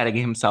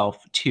rededicating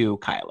himself to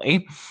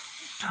Kylie.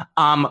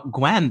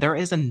 Gwen, there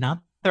is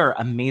another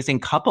amazing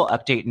couple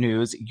update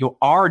news.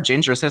 Our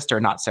ginger sister,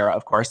 not Sarah,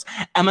 of course,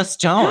 Emma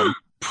Stone,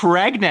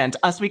 pregnant.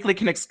 Us Weekly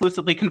can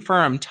exclusively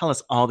confirm. Tell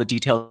us all the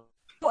details.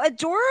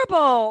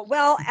 Adorable.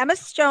 Well, Emma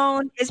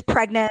Stone is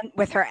pregnant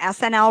with her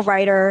SNL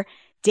writer,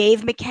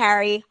 Dave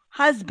McCary,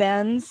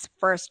 husband's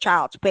first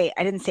child. Wait,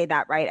 I didn't say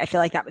that right. I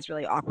feel like that was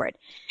really awkward.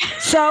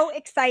 So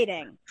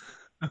exciting.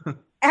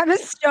 Emma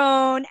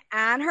Stone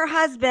and her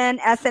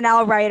husband,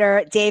 SNL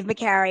writer Dave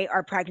McCary,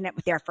 are pregnant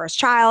with their first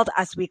child.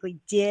 Us Weekly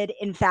did,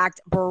 in fact,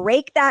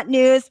 break that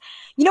news.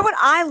 You know what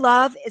I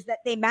love is that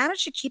they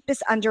managed to keep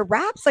this under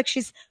wraps. Like,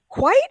 she's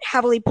quite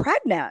heavily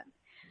pregnant.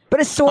 But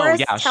a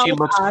source she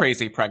looks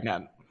crazy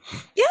pregnant.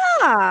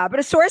 Yeah, but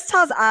a source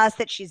tells us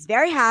that she's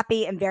very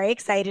happy and very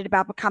excited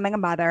about becoming a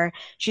mother.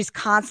 She's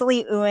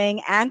constantly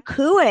oohing and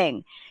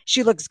cooing.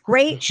 She looks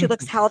great. She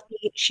looks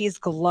healthy. She's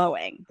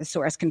glowing, the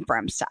source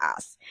confirms to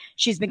us.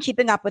 She's been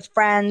keeping up with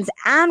friends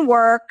and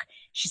work.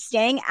 She's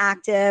staying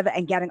active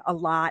and getting a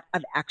lot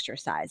of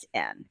exercise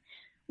in.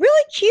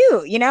 Really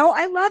cute.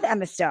 I love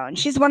Emma Stone.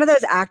 She's one of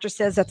those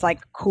actresses that's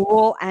like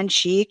cool and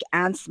chic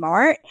and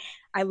smart.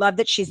 I love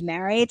that she's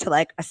married to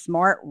like a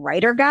smart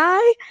writer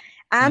guy.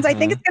 And I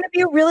think it's going to be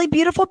a really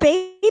beautiful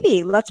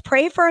baby. Let's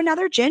pray for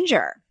another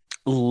ginger.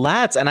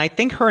 Let's. And I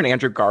think her and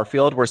Andrew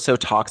Garfield were so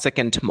toxic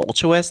and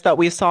tumultuous that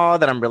we saw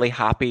that I'm really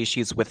happy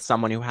she's with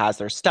someone who has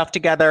their stuff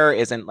together,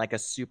 isn't like a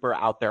super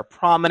out there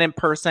prominent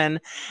person.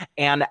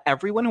 And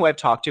everyone who I've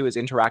talked to who's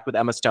interact with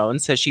Emma Stone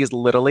says she is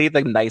literally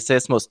the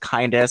nicest, most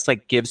kindest,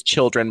 like gives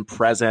children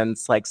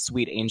presents, like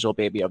sweet angel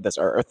baby of this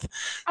earth.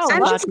 Oh, so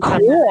and she's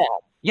cool.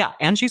 Yeah,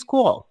 and she's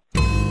cool.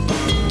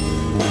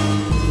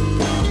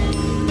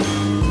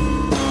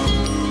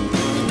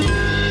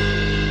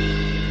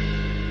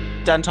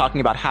 Done talking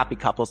about happy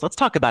couples, let's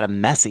talk about a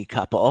messy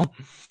couple.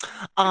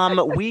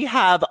 We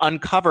have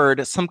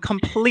uncovered some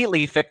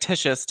completely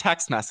fictitious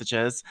text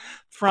messages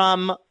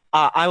from,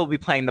 I will be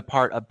playing the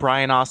part of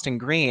Brian Austin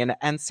Green.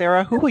 And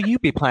Sarah, who will you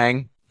be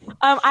playing?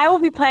 I will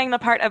be playing the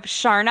part of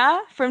Sharna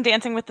from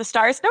Dancing with the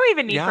Stars. No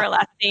even need for a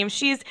last name.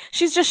 She's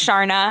just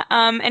Sharna.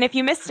 And if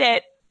you missed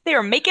it, they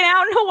were making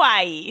out in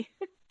Hawaii.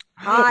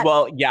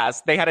 Well,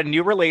 yes, they had a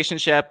new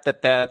relationship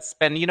that's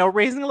been,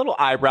 raising a little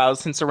eyebrows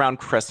since around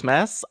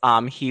Christmas.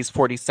 He's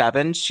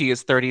 47, she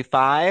is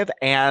 35.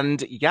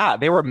 And yeah,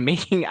 they were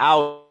making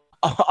out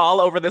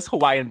all over this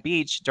Hawaiian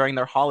beach during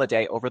their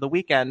holiday over the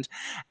weekend.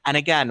 And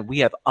again, we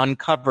have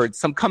uncovered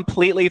some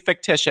completely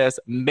fictitious,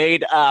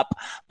 made up,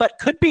 but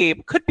could be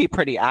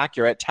pretty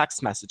accurate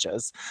text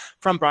messages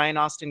from Brian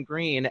Austin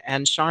Green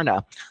and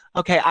Sharna.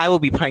 Okay, I will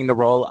be playing the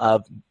role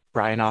of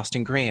Brian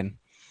Austin Green.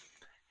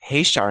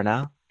 Hey,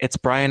 Sharna. It's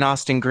Brian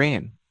Austin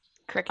Green.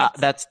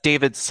 That's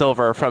David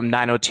Silver from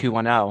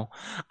 90210.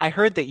 I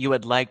heard that you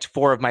had liked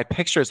 4 of my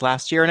pictures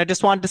last year, and I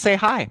just wanted to say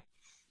hi.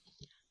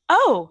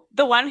 Oh,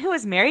 the one who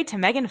was married to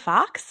Megan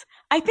Fox?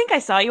 I think I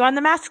saw you on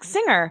The Masked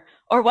Singer.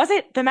 Or was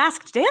it The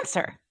Masked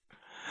Dancer?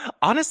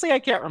 Honestly, I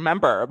can't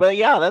remember. But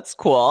yeah, that's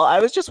cool. I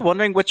was just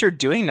wondering what you're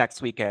doing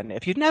next weekend.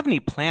 If you didn't have any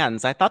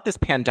plans, I thought this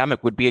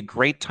pandemic would be a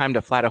great time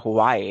to fly to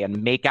Hawaii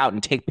and make out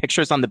and take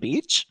pictures on the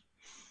beach.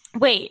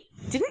 Wait,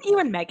 didn't you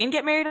and Megan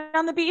get married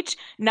on the beach?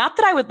 Not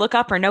that I would look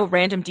up or know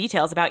random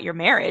details about your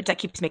marriage. That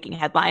keeps making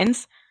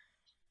headlines.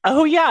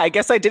 Oh yeah, I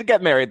guess I did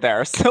get married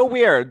there. So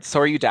weird. So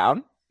are you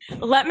down?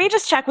 Let me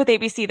just check with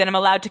ABC that I'm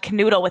allowed to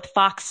canoodle with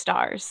Fox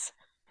stars.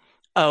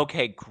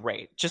 Okay,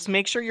 great. Just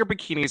make sure your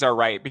bikinis are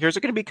right because you're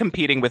going to be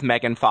competing with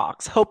Megan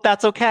Fox. Hope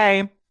that's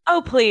okay.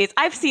 Oh, please.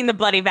 I've seen the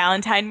Bloody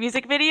Valentine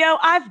music video.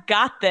 I've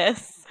got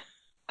this.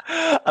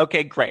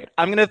 Okay, great.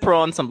 I'm going to throw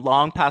on some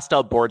long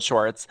pastel board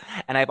shorts,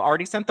 and I've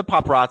already sent the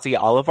paparazzi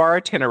all of our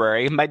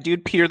itinerary. My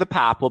dude Peter the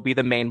Pap will be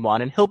the main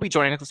one, and he'll be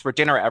joining us for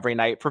dinner every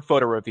night for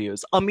photo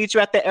reviews. I'll meet you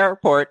at the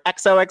airport.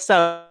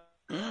 XOXO.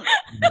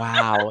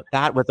 Wow,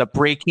 that was a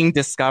breaking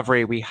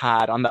discovery we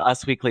had on the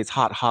Us Weekly's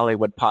Hot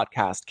Hollywood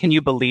podcast. Can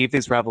you believe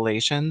these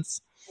revelations?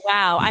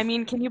 Wow. I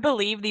mean, can you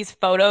believe these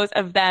photos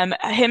of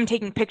him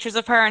taking pictures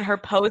of her and her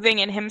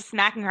posing and him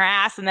smacking her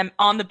ass and then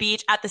on the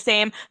beach at the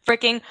same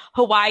freaking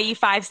Hawaii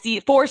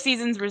Four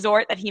Seasons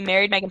resort that he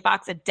married Megan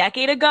Fox a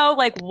decade ago?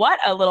 Like, what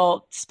a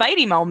little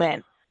Spidey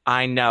moment.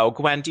 I know.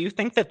 Gwen, do you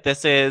think that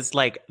this is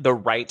like the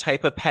right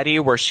type of petty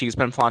where she's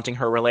been flaunting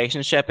her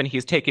relationship and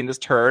he's taking this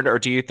turn? Or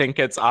do you think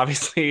it's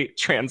obviously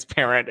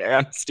transparent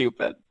and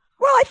stupid?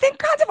 Well, I think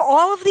kind of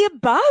all of the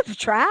above,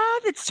 Trav.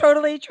 It's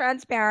totally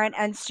transparent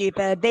and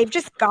stupid. They've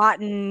just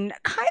gotten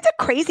kind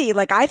of crazy.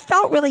 Like, I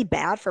felt really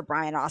bad for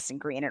Brian Austin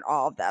Green and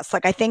all of this.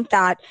 Like, I think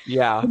that,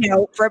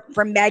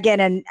 for Megan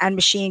and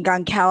Machine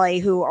Gun Kelly,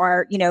 who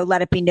are,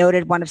 let it be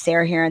noted, one of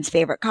Sarah Heron's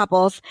favorite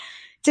couples,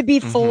 to be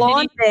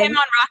flaunting. Did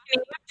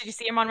you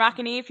see him on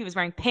Rockin' Eve? He was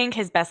wearing pink,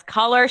 his best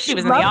color. She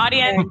was in the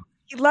audience.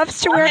 He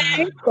loves to wear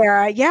pink,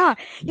 Sarah. Yeah.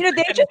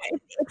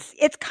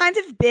 It's kind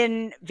of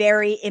been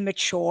very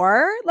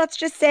immature, let's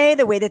just say,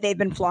 the way that they've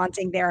been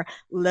flaunting their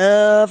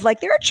love.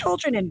 Like, there are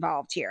children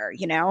involved here,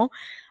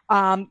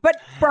 But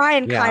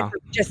Brian kind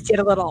of just did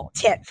a little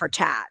tit for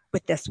tat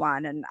with this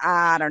one. And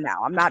I don't know.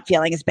 I'm not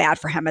feeling as bad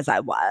for him as I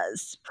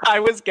was. I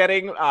was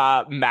getting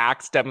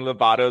Max, Demi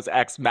Lovato's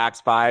ex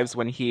Max vibes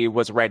when he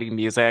was writing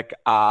music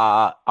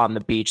on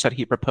the beach that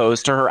he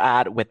proposed to her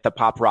at with the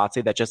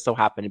paparazzi that just so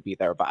happened to be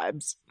their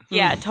vibes.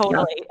 Yeah,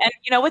 totally.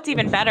 And what's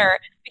even better,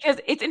 because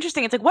it's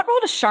interesting, it's like, what role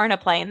does Sharna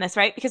play in this,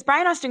 right? Because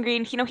Brian Austin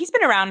Green, he's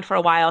been around for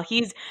a while.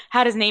 He's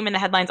had his name in the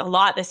headlines a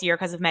lot this year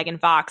because of Megan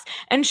Fox.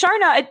 And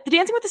Sharna, the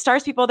Dancing with the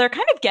Stars people, they're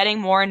kind of getting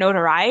more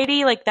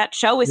notoriety. Like, that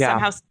show is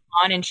somehow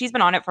on, and she's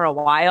been on it for a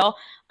while.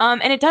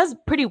 And it does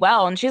pretty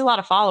well, and she has a lot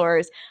of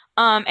followers.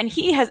 And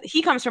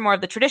he comes from more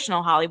of the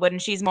traditional Hollywood,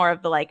 and she's more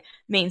of the like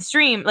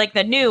mainstream, like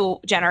the new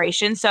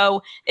generation.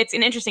 So it's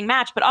an interesting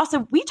match. But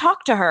also, we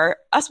talked to her,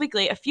 Us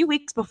Weekly, a few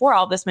weeks before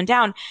all this went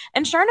down,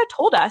 and Sharna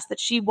told us that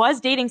she was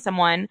dating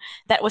someone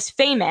that was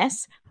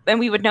famous, and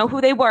we would know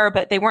who they were,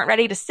 but they weren't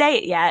ready to say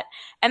it yet.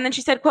 And then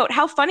she said, quote,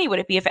 "How funny would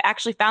it be if I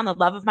actually found the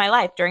love of my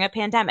life during a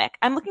pandemic?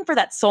 I'm looking for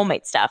that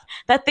soulmate stuff,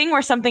 that thing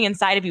where something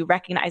inside of you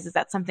recognizes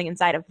that something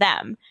inside of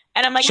them."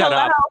 And I'm like, Shut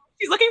hello, up.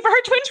 She's looking for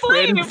her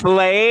twin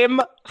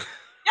flame.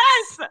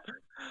 Yes.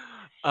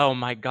 Oh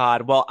my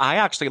God. Well, I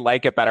actually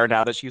like it better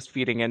now that she's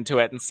feeding into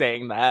it and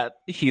saying that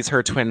he's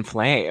her twin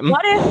flame.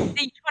 What if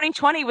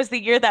 2020 was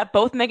the year that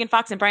both Megan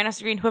Fox and Brian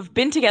Austin Green, who have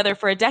been together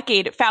for a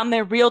decade, found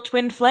their real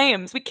twin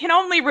flames? We can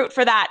only root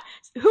for that.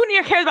 Who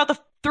cares about the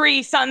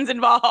 3 sons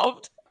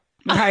involved?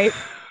 Right.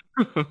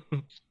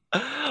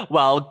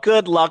 Well,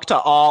 good luck to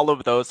all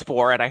of those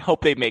 4, and I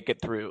hope they make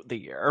it through the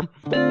year.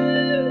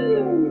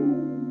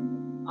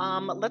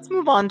 Let's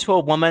move on to a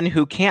woman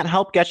who can't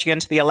help get you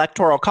into the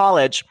Electoral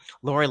College,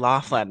 Lori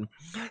Loughlin.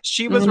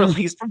 She was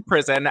released from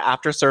prison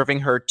after serving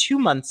her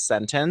 2-month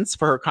sentence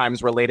for her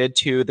crimes related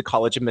to the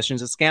college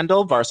admissions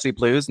scandal. Varsity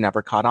Blues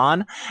never caught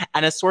on.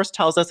 And a source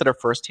tells us that her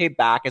first day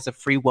back as a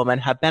free woman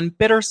have been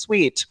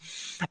bittersweet.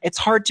 It's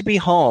hard to be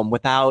home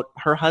without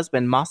her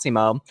husband,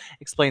 Massimo,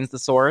 explains the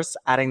source,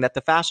 adding that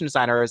the fashion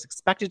designer is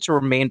expected to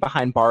remain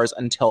behind bars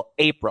until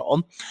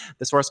April.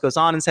 The source goes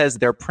on and says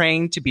they're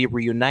praying to be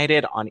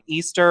reunited on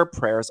Easter,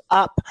 prayers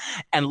up.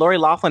 And Lori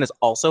Loughlin is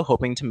also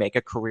hoping to make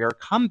a career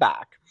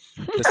comeback.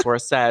 The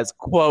source says,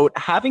 quote,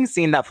 "Having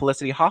seen that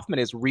Felicity Huffman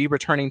is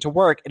returning to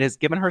work, it has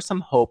given her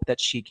some hope that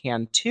she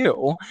can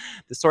too."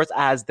 The source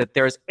adds that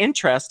there's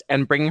interest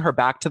in bringing her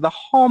back to the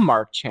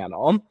Hallmark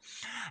Channel.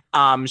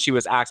 She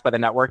was axed by the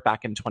network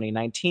back in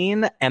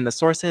 2019, and the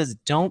source says,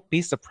 don't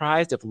be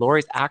surprised if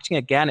Lori's acting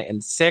again in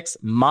 6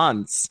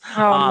 months.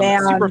 Oh, man.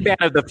 Super fan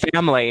of the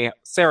family,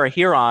 Sarah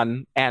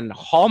Huron, and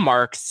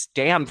Hallmark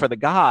stand for the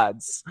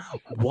gods.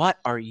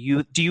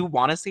 Do you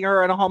want to see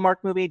her in a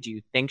Hallmark movie? Do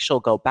you think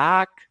she'll go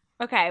back?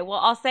 Okay, well,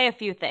 I'll say a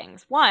few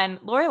things. One,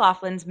 Lori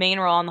Loughlin's main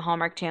role on the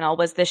Hallmark Channel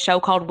was this show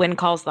called When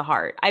Calls the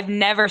Heart. I've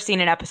never seen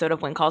an episode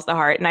of When Calls the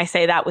Heart, and I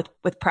say that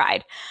with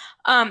pride.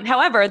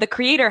 However, the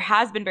creator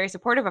has been very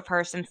supportive of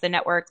her since the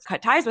network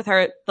cut ties with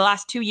her the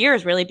last 2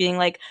 years, really being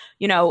like,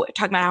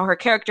 talking about how her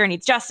character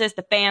needs justice,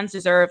 the fans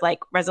deserve like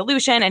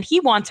resolution, and he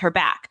wants her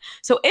back.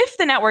 So if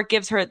the network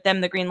gives them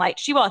the green light,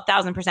 she will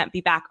 1,000%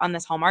 be back on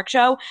this Hallmark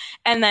show.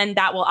 And then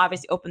that will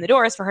obviously open the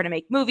doors for her to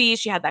make movies.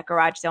 She had that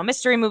garage sale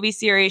mystery movie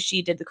series.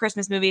 She did the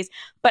Christmas movies,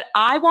 but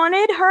I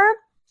wanted her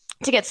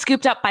to get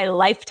scooped up by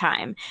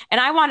Lifetime.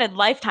 And I wanted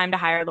Lifetime to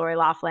hire Lori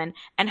Loughlin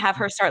and have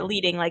her start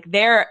leading like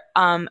their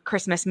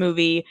Christmas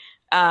movie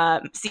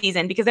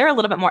season because they're a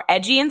little bit more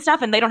edgy and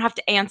stuff, and they don't have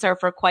to answer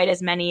for quite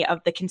as many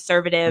of the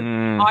conservative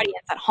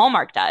audience that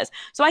Hallmark does.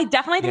 So I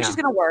definitely think she's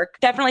going to work.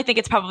 Definitely think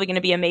it's probably going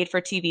to be a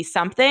made-for-TV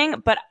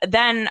something. But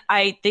then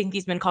I think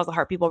these men calls the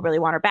heart people really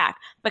want her back.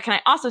 But can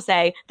I also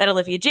say that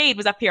Olivia Jade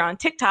was up here on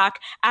TikTok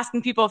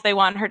asking people if they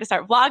want her to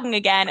start vlogging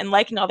again and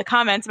liking all the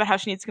comments about how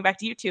she needs to come back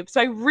to YouTube.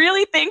 So I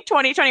really think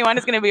 2021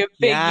 is going to be a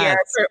big year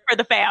for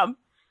the fam.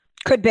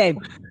 Could be.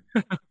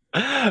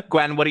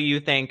 Gwen, what do you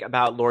think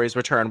about Lori's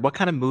return? What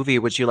kind of movie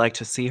would you like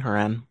to see her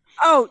in?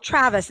 Oh,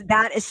 Travis,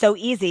 that is so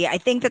easy. I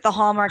think that the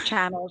Hallmark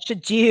Channel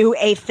should do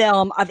a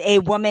film of a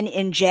woman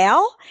in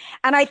jail.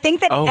 And I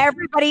think that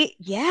everybody,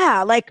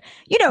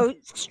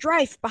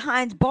 strife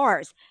behind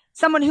bars.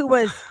 Someone who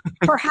was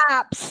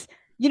perhaps,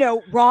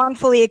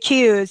 wrongfully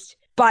accused,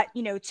 but,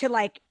 to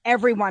like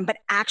everyone, but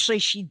actually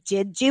she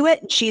did do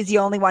it. And she's the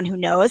only one who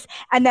knows.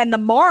 And then the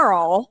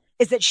moral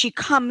is that she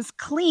comes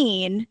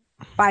clean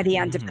by the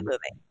end of the movie.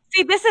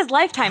 See, this is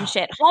Lifetime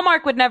shit.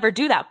 Hallmark would never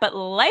do that, but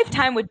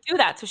Lifetime would do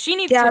that. So she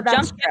needs to jump in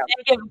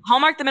and give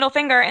Hallmark the middle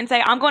finger and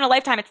say, I'm going to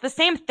Lifetime. It's the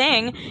same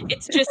thing.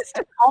 It's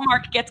just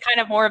Hallmark gets kind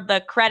of more of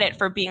the credit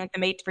for being like the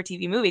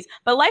made-for-TV movies.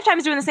 But Lifetime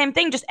is doing the same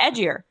thing, just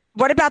edgier.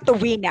 What about the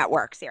We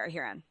Network, Sarah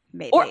Huron?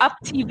 Maybe. Or Up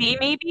TV,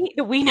 maybe.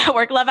 The We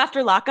Network, Love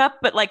After Lockup,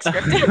 but like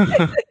scripted.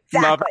 Exactly.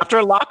 Love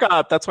After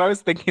Lockup. That's what I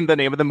was thinking the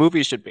name of the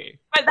movie should be.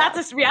 But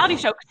that's a reality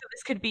show, so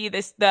this could be the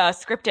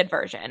scripted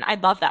version.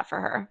 I'd love that for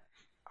her.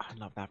 I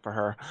love that for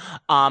her.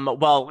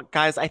 Well,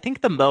 guys, I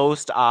think the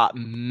most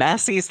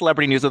messy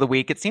celebrity news of the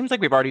week, it seems like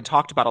we've already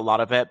talked about a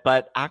lot of it,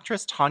 but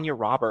actress Tanya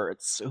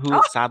Roberts,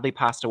 who sadly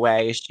passed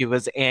away, she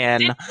was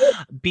in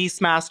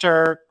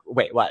Beastmaster.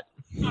 Wait, what?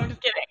 I'm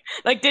just kidding.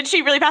 Like, did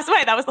she really pass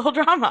away? That was the whole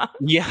drama.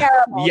 Yeah.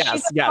 Terrible.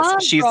 Yes.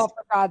 She's girl,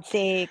 for God's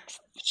sakes.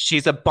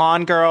 She's a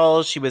Bond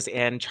girl. She was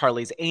in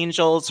Charlie's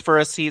Angels for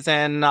a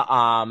season.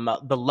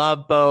 The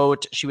Love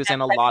Boat. She was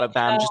in a lot of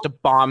them. Just a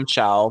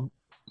bombshell.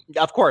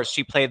 Of course,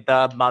 she played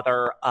the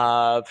mother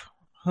of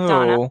who?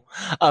 Donna.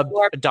 Of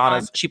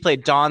Donna's. She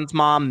played Dawn's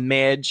mom,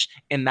 Midge,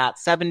 in that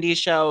 70s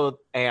show.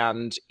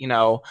 And,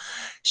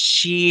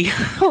 she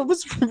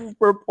was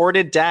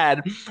reported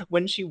dead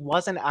when she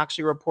wasn't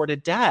actually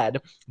reported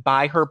dead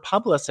by her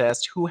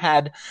publicist, who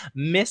had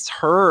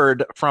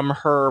misheard from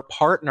her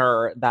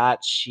partner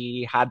that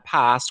she had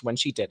passed when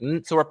she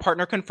didn't. So her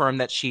partner confirmed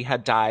that she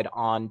had died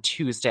on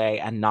Tuesday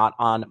and not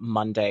on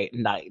Monday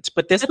night.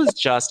 But this was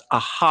just a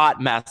hot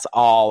mess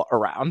all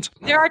around.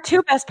 There are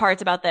two best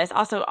parts about this.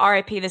 Also,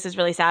 RIP, this is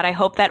really sad. I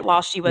hope that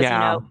while she was,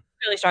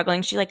 really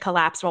struggling, she like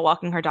collapsed while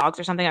walking her dogs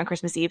or something on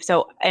Christmas Eve.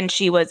 So, and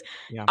she was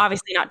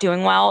obviously not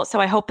doing well.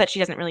 So I hope that she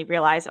doesn't really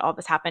realize that all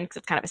this happened, because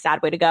it's kind of a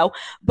sad way to go.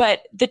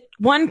 But the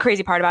one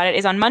crazy part about it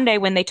is on Monday,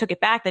 when they took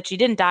it back that she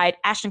didn't die,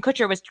 Ashton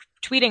Kutcher was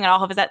tweeting at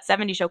all of his That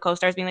 70 Show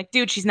co-stars being like,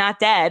 dude, she's not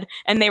dead.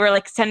 And they were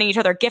like sending each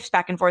other gifts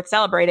back and forth,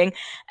 celebrating.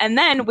 And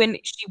then when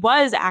she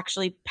was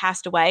actually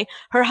passed away,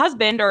 her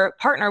husband or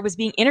partner was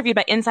being interviewed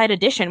by Inside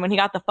Edition when he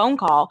got the phone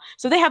call.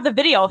 So they have the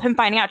video of him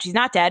finding out she's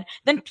not dead.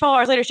 Then 12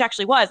 hours later, she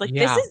actually was. Like,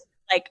 this is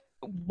like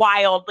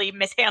wildly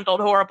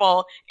mishandled,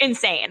 horrible,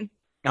 insane.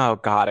 Oh,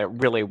 God, it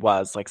really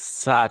was like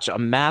such a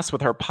mess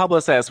with her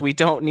publicist. We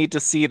don't need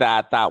to see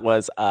that. That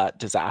was a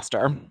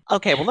disaster.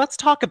 Okay, well, let's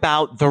talk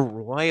about the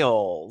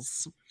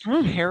royals.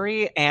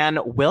 Harry and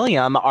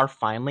William are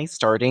finally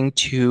starting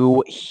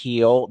to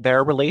heal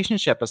their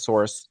relationship, a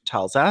source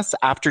tells us.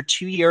 After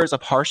 2 years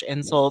of harsh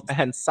insults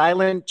and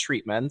silent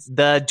treatments,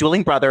 the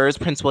dueling brothers,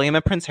 Prince William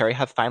and Prince Harry,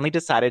 have finally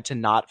decided to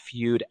not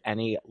feud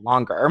any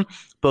longer.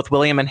 Both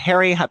William and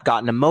Harry have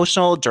gotten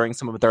emotional during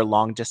some of their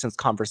long-distance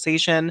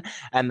conversation,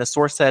 and the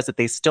source says that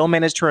they still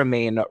managed to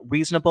remain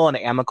reasonable and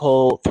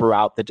amicable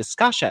throughout the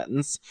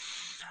discussions.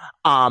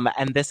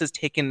 And this has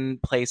taken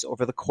place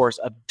over the course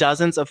of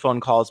dozens of phone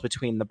calls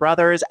between the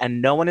brothers,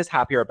 and no one is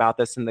happier about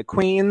this than the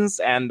queens,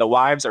 and the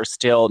wives are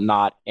still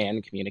not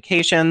in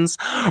communications.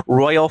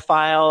 Royal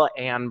File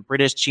and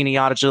British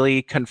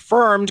Genealogy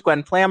confirmed.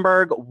 Gwen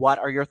Flamberg, what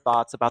are your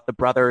thoughts about the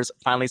brothers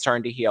finally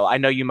starting to heal? I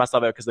know you must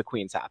love it because the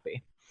queen's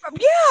happy.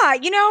 Yeah,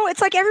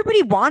 it's like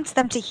everybody wants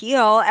them to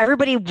heal.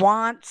 Everybody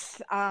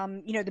wants,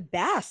 the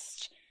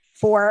best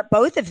for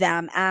both of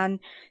them. And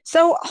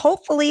so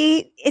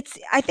hopefully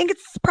I think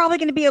it's probably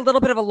going to be a little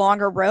bit of a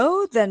longer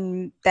road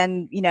than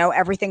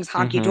everything's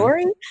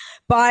honky-dory.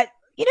 But,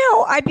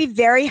 I'd be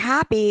very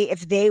happy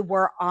if they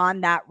were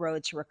on that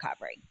road to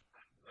recovery.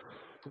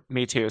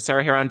 Me too.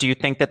 Sarah Huron, do you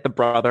think that the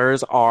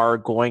brothers are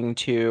going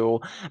to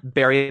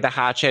bury the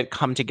hatchet,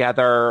 come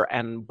together?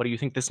 And what do you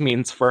think this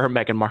means for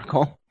Meghan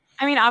Markle?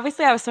 I mean,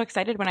 obviously, I was so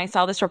excited when I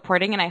saw this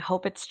reporting, and I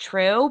hope it's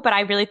true, but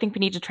I really think we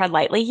need to tread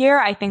lightly here.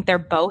 I think they're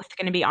both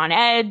going to be on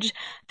edge.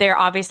 They're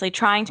obviously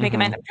trying to make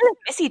amends. I'm sure they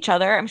miss each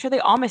other. I'm sure they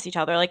all miss each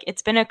other. Like,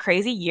 it's been a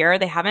crazy year.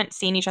 They haven't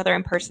seen each other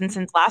in person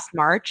since last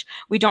March.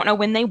 We don't know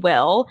when they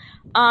will.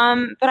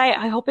 But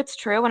I hope it's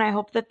true, and I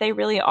hope that they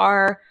really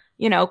are,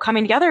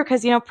 coming together,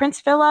 because, Prince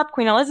Philip,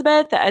 Queen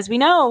Elizabeth, as we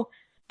know,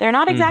 they're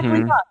not exactly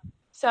young.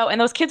 So,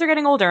 and those kids are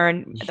getting older,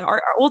 and the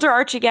older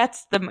Archie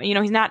gets,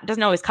 doesn't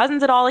know his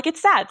cousins at all. Like,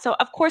 it's sad. So,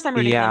 of course, I'm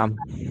rooting for them.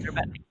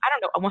 But I don't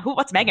don't know.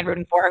 What's Megan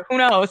rooting for? Who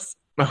knows?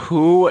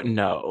 Who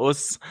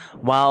knows?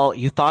 Well,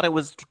 you thought it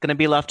was going to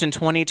be left in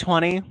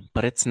 2020,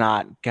 but it's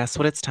not. Guess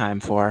what it's time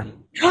for?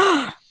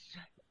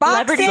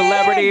 Boxing!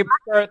 Celebrity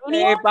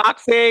birthday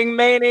boxing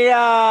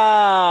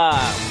mania!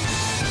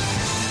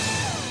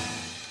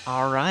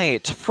 All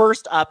right.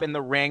 First up in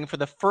the ring for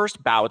the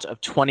first bout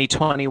of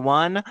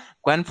 2021,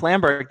 Gwen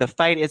Flamberg, the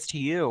fight is to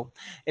you.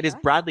 It is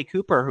Bradley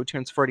Cooper, who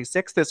turns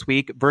 46 this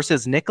week,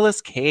 versus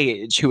Nicolas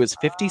Cage, who is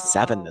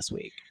 57 this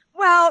week.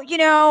 Well,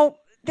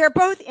 they're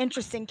both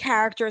interesting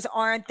characters,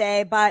 aren't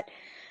they? But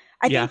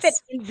I think that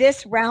in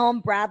this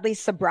realm, Bradley's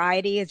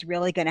sobriety is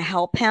really going to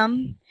help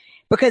him,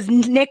 because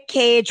Nick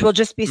Cage will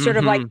just be sort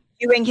of like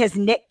doing his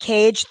Nick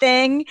Cage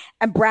thing,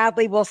 and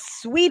Bradley will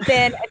sweep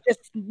in and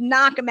just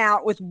knock him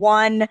out with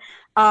one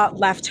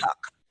left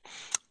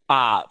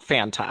hook.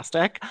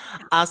 Fantastic.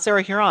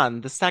 Sarah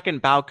Huron, the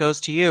second bout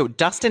goes to you.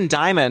 Dustin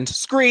Diamond,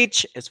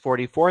 Screech, is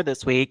 44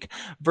 this week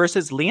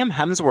versus Liam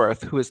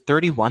Hemsworth, who is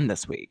 31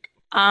 this week.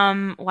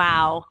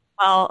 Wow.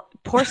 Well,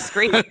 poor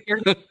Screech.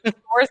 You're going to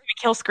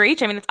kill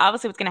Screech? I mean, it's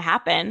obviously what's going to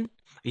happen.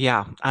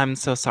 Yeah, I'm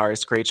so sorry,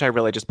 Screech. I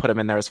really just put him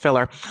in there as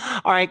filler.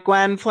 All right,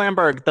 Gwen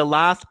Flamberg, the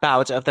last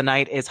bout of the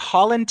night is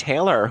Holland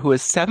Taylor, who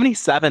is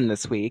 77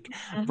 this week,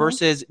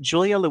 versus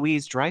Julia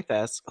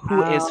Louis-Dreyfus,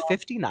 who is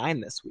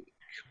 59 this week.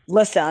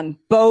 Listen,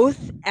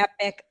 both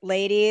epic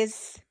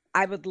ladies.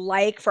 I would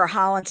like for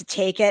Holland to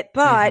take it,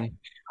 but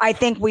I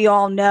think we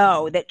all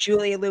know that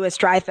Julia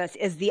Louis-Dreyfus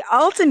is the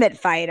ultimate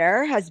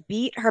fighter, has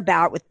beat her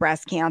bout with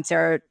breast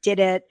cancer, did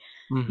it,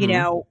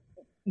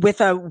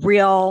 with a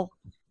real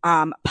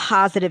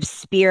positive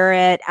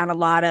spirit and a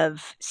lot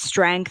of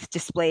strength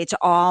displayed to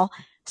all.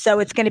 So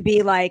it's going to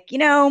be like,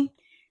 2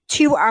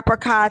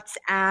 uppercuts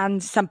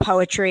and some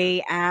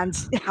poetry, and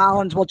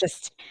Holland will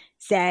just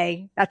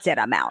say, that's it,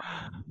 I'm out.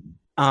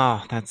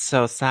 Oh, that's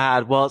so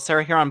sad. Well,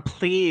 Sarah Huron,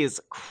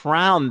 please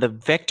crown the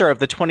victor of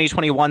the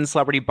 2021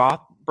 Celebrity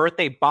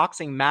Birthday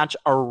Boxing Match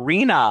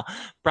Arena.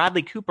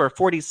 Bradley Cooper,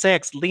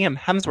 46, Liam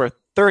Hemsworth,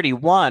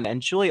 31,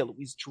 and Julia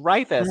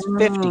Louis-Dreyfus,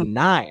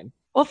 59.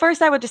 Well,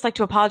 first, I would just like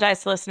to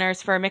apologize to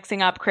listeners for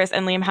mixing up Chris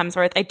and Liam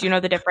Hemsworth. I do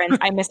know the difference.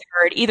 I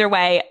misheard. Either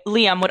way,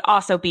 Liam would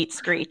also beat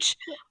Screech.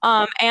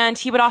 And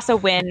he would also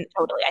win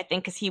totally, I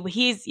think, because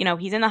he's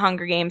in the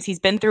Hunger Games. He's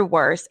been through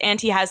worse, and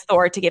he has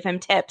Thor to give him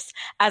tips,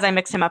 as I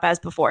mixed him up as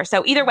before.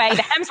 So either way,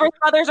 the Hemsworth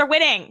brothers are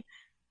winning.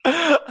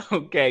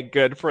 Okay,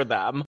 good for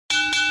them.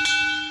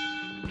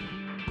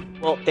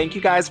 Well, thank you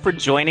guys for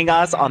joining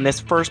us on this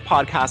first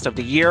podcast of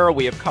the year.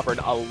 We have covered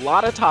a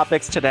lot of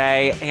topics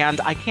today,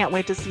 and I can't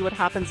wait to see what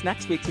happens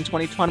next week in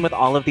 2020 with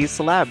all of these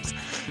celebs.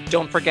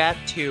 Don't forget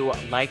to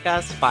like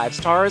us, 5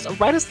 stars,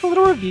 write us a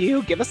little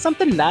review, give us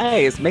something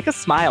nice, make us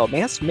smile,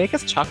 make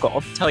us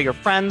chuckle. Tell your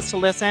friends to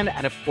listen,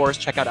 and of course,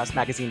 check out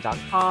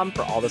usmagazine.com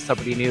for all the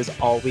celebrity news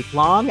all week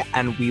long,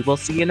 and we will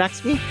see you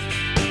next week.